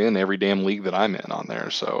because you're in every damn league that I'm in on there.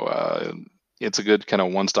 So it's a good kind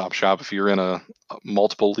of one-stop shop if you're in a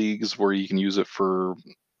multiple leagues where you can use it for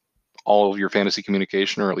all of your fantasy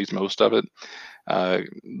communication, or at least most of it.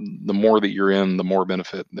 The more that you're in, the more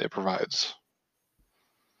benefit it provides.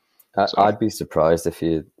 I'd be surprised if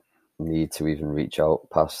you need to even reach out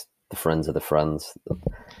past the friends of the friends.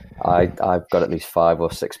 I've got at least 5 or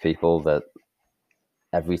 6 people that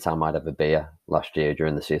every time I'd have a beer last year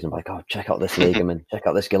during the season, I'm like, oh, check out this league I'm in, check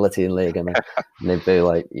out this Guillotine league I'm in. And they'd be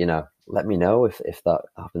like, let me know if that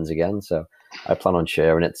happens again. So I plan on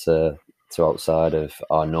sharing it to outside of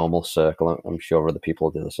our normal circle. I'm sure other people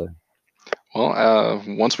will do the same. Well,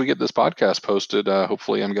 once we get this podcast posted,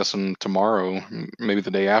 hopefully, I'm guessing tomorrow, maybe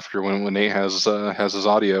the day after, when Nate has his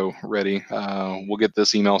audio ready, we'll get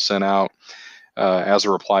this email sent out as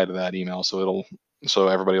a reply to that email. So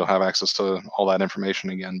everybody will have access to all that information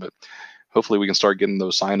again. But hopefully we can start getting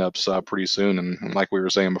those signups pretty soon. And like we were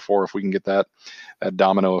saying before, if we can get that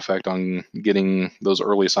domino effect on getting those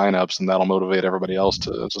early signups, and that'll motivate everybody else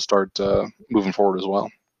to start moving forward as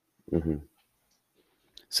well. Mm-hmm.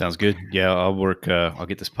 Sounds good. Yeah, I'll work. I'll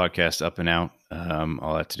get this podcast up and out.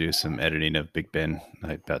 I'll have to do some editing of Big Ben,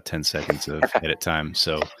 about 10 seconds of edit time.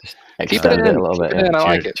 So keep it in a little bit. Yeah. I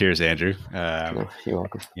like it. Cheers, Andrew. You're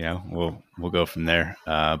welcome. We'll go from there.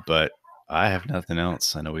 But I have nothing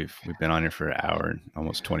else. I know we've been on here for an hour and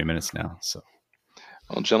almost 20 minutes now. So,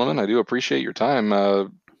 well, gentlemen, I do appreciate your time.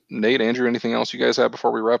 Nate, Andrew, anything else you guys have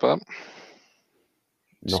before we wrap up?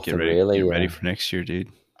 Just Nothing really. Get ready for next year, dude.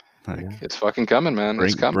 It's fucking coming, man.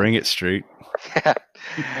 It's coming. Bring it straight.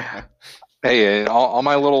 Hey, all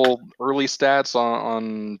my little early stats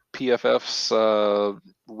on PFF's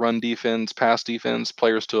run defense, pass defense,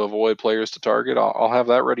 players to avoid, players to target, I'll have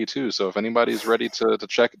that ready too. So if anybody's ready to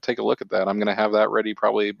take a look at that, I'm going to have that ready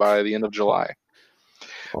probably by the end of July.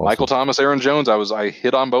 Awesome. Michael Thomas, Aaron Jones, I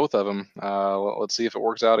hit on both of them. Let's see if it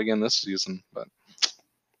works out again this season. But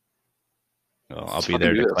well, I'll be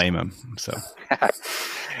there to claim them. So.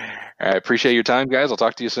 All right. Appreciate your time, guys. I'll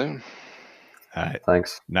talk to you soon. All right.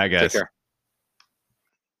 Thanks. Night, guys. Take care.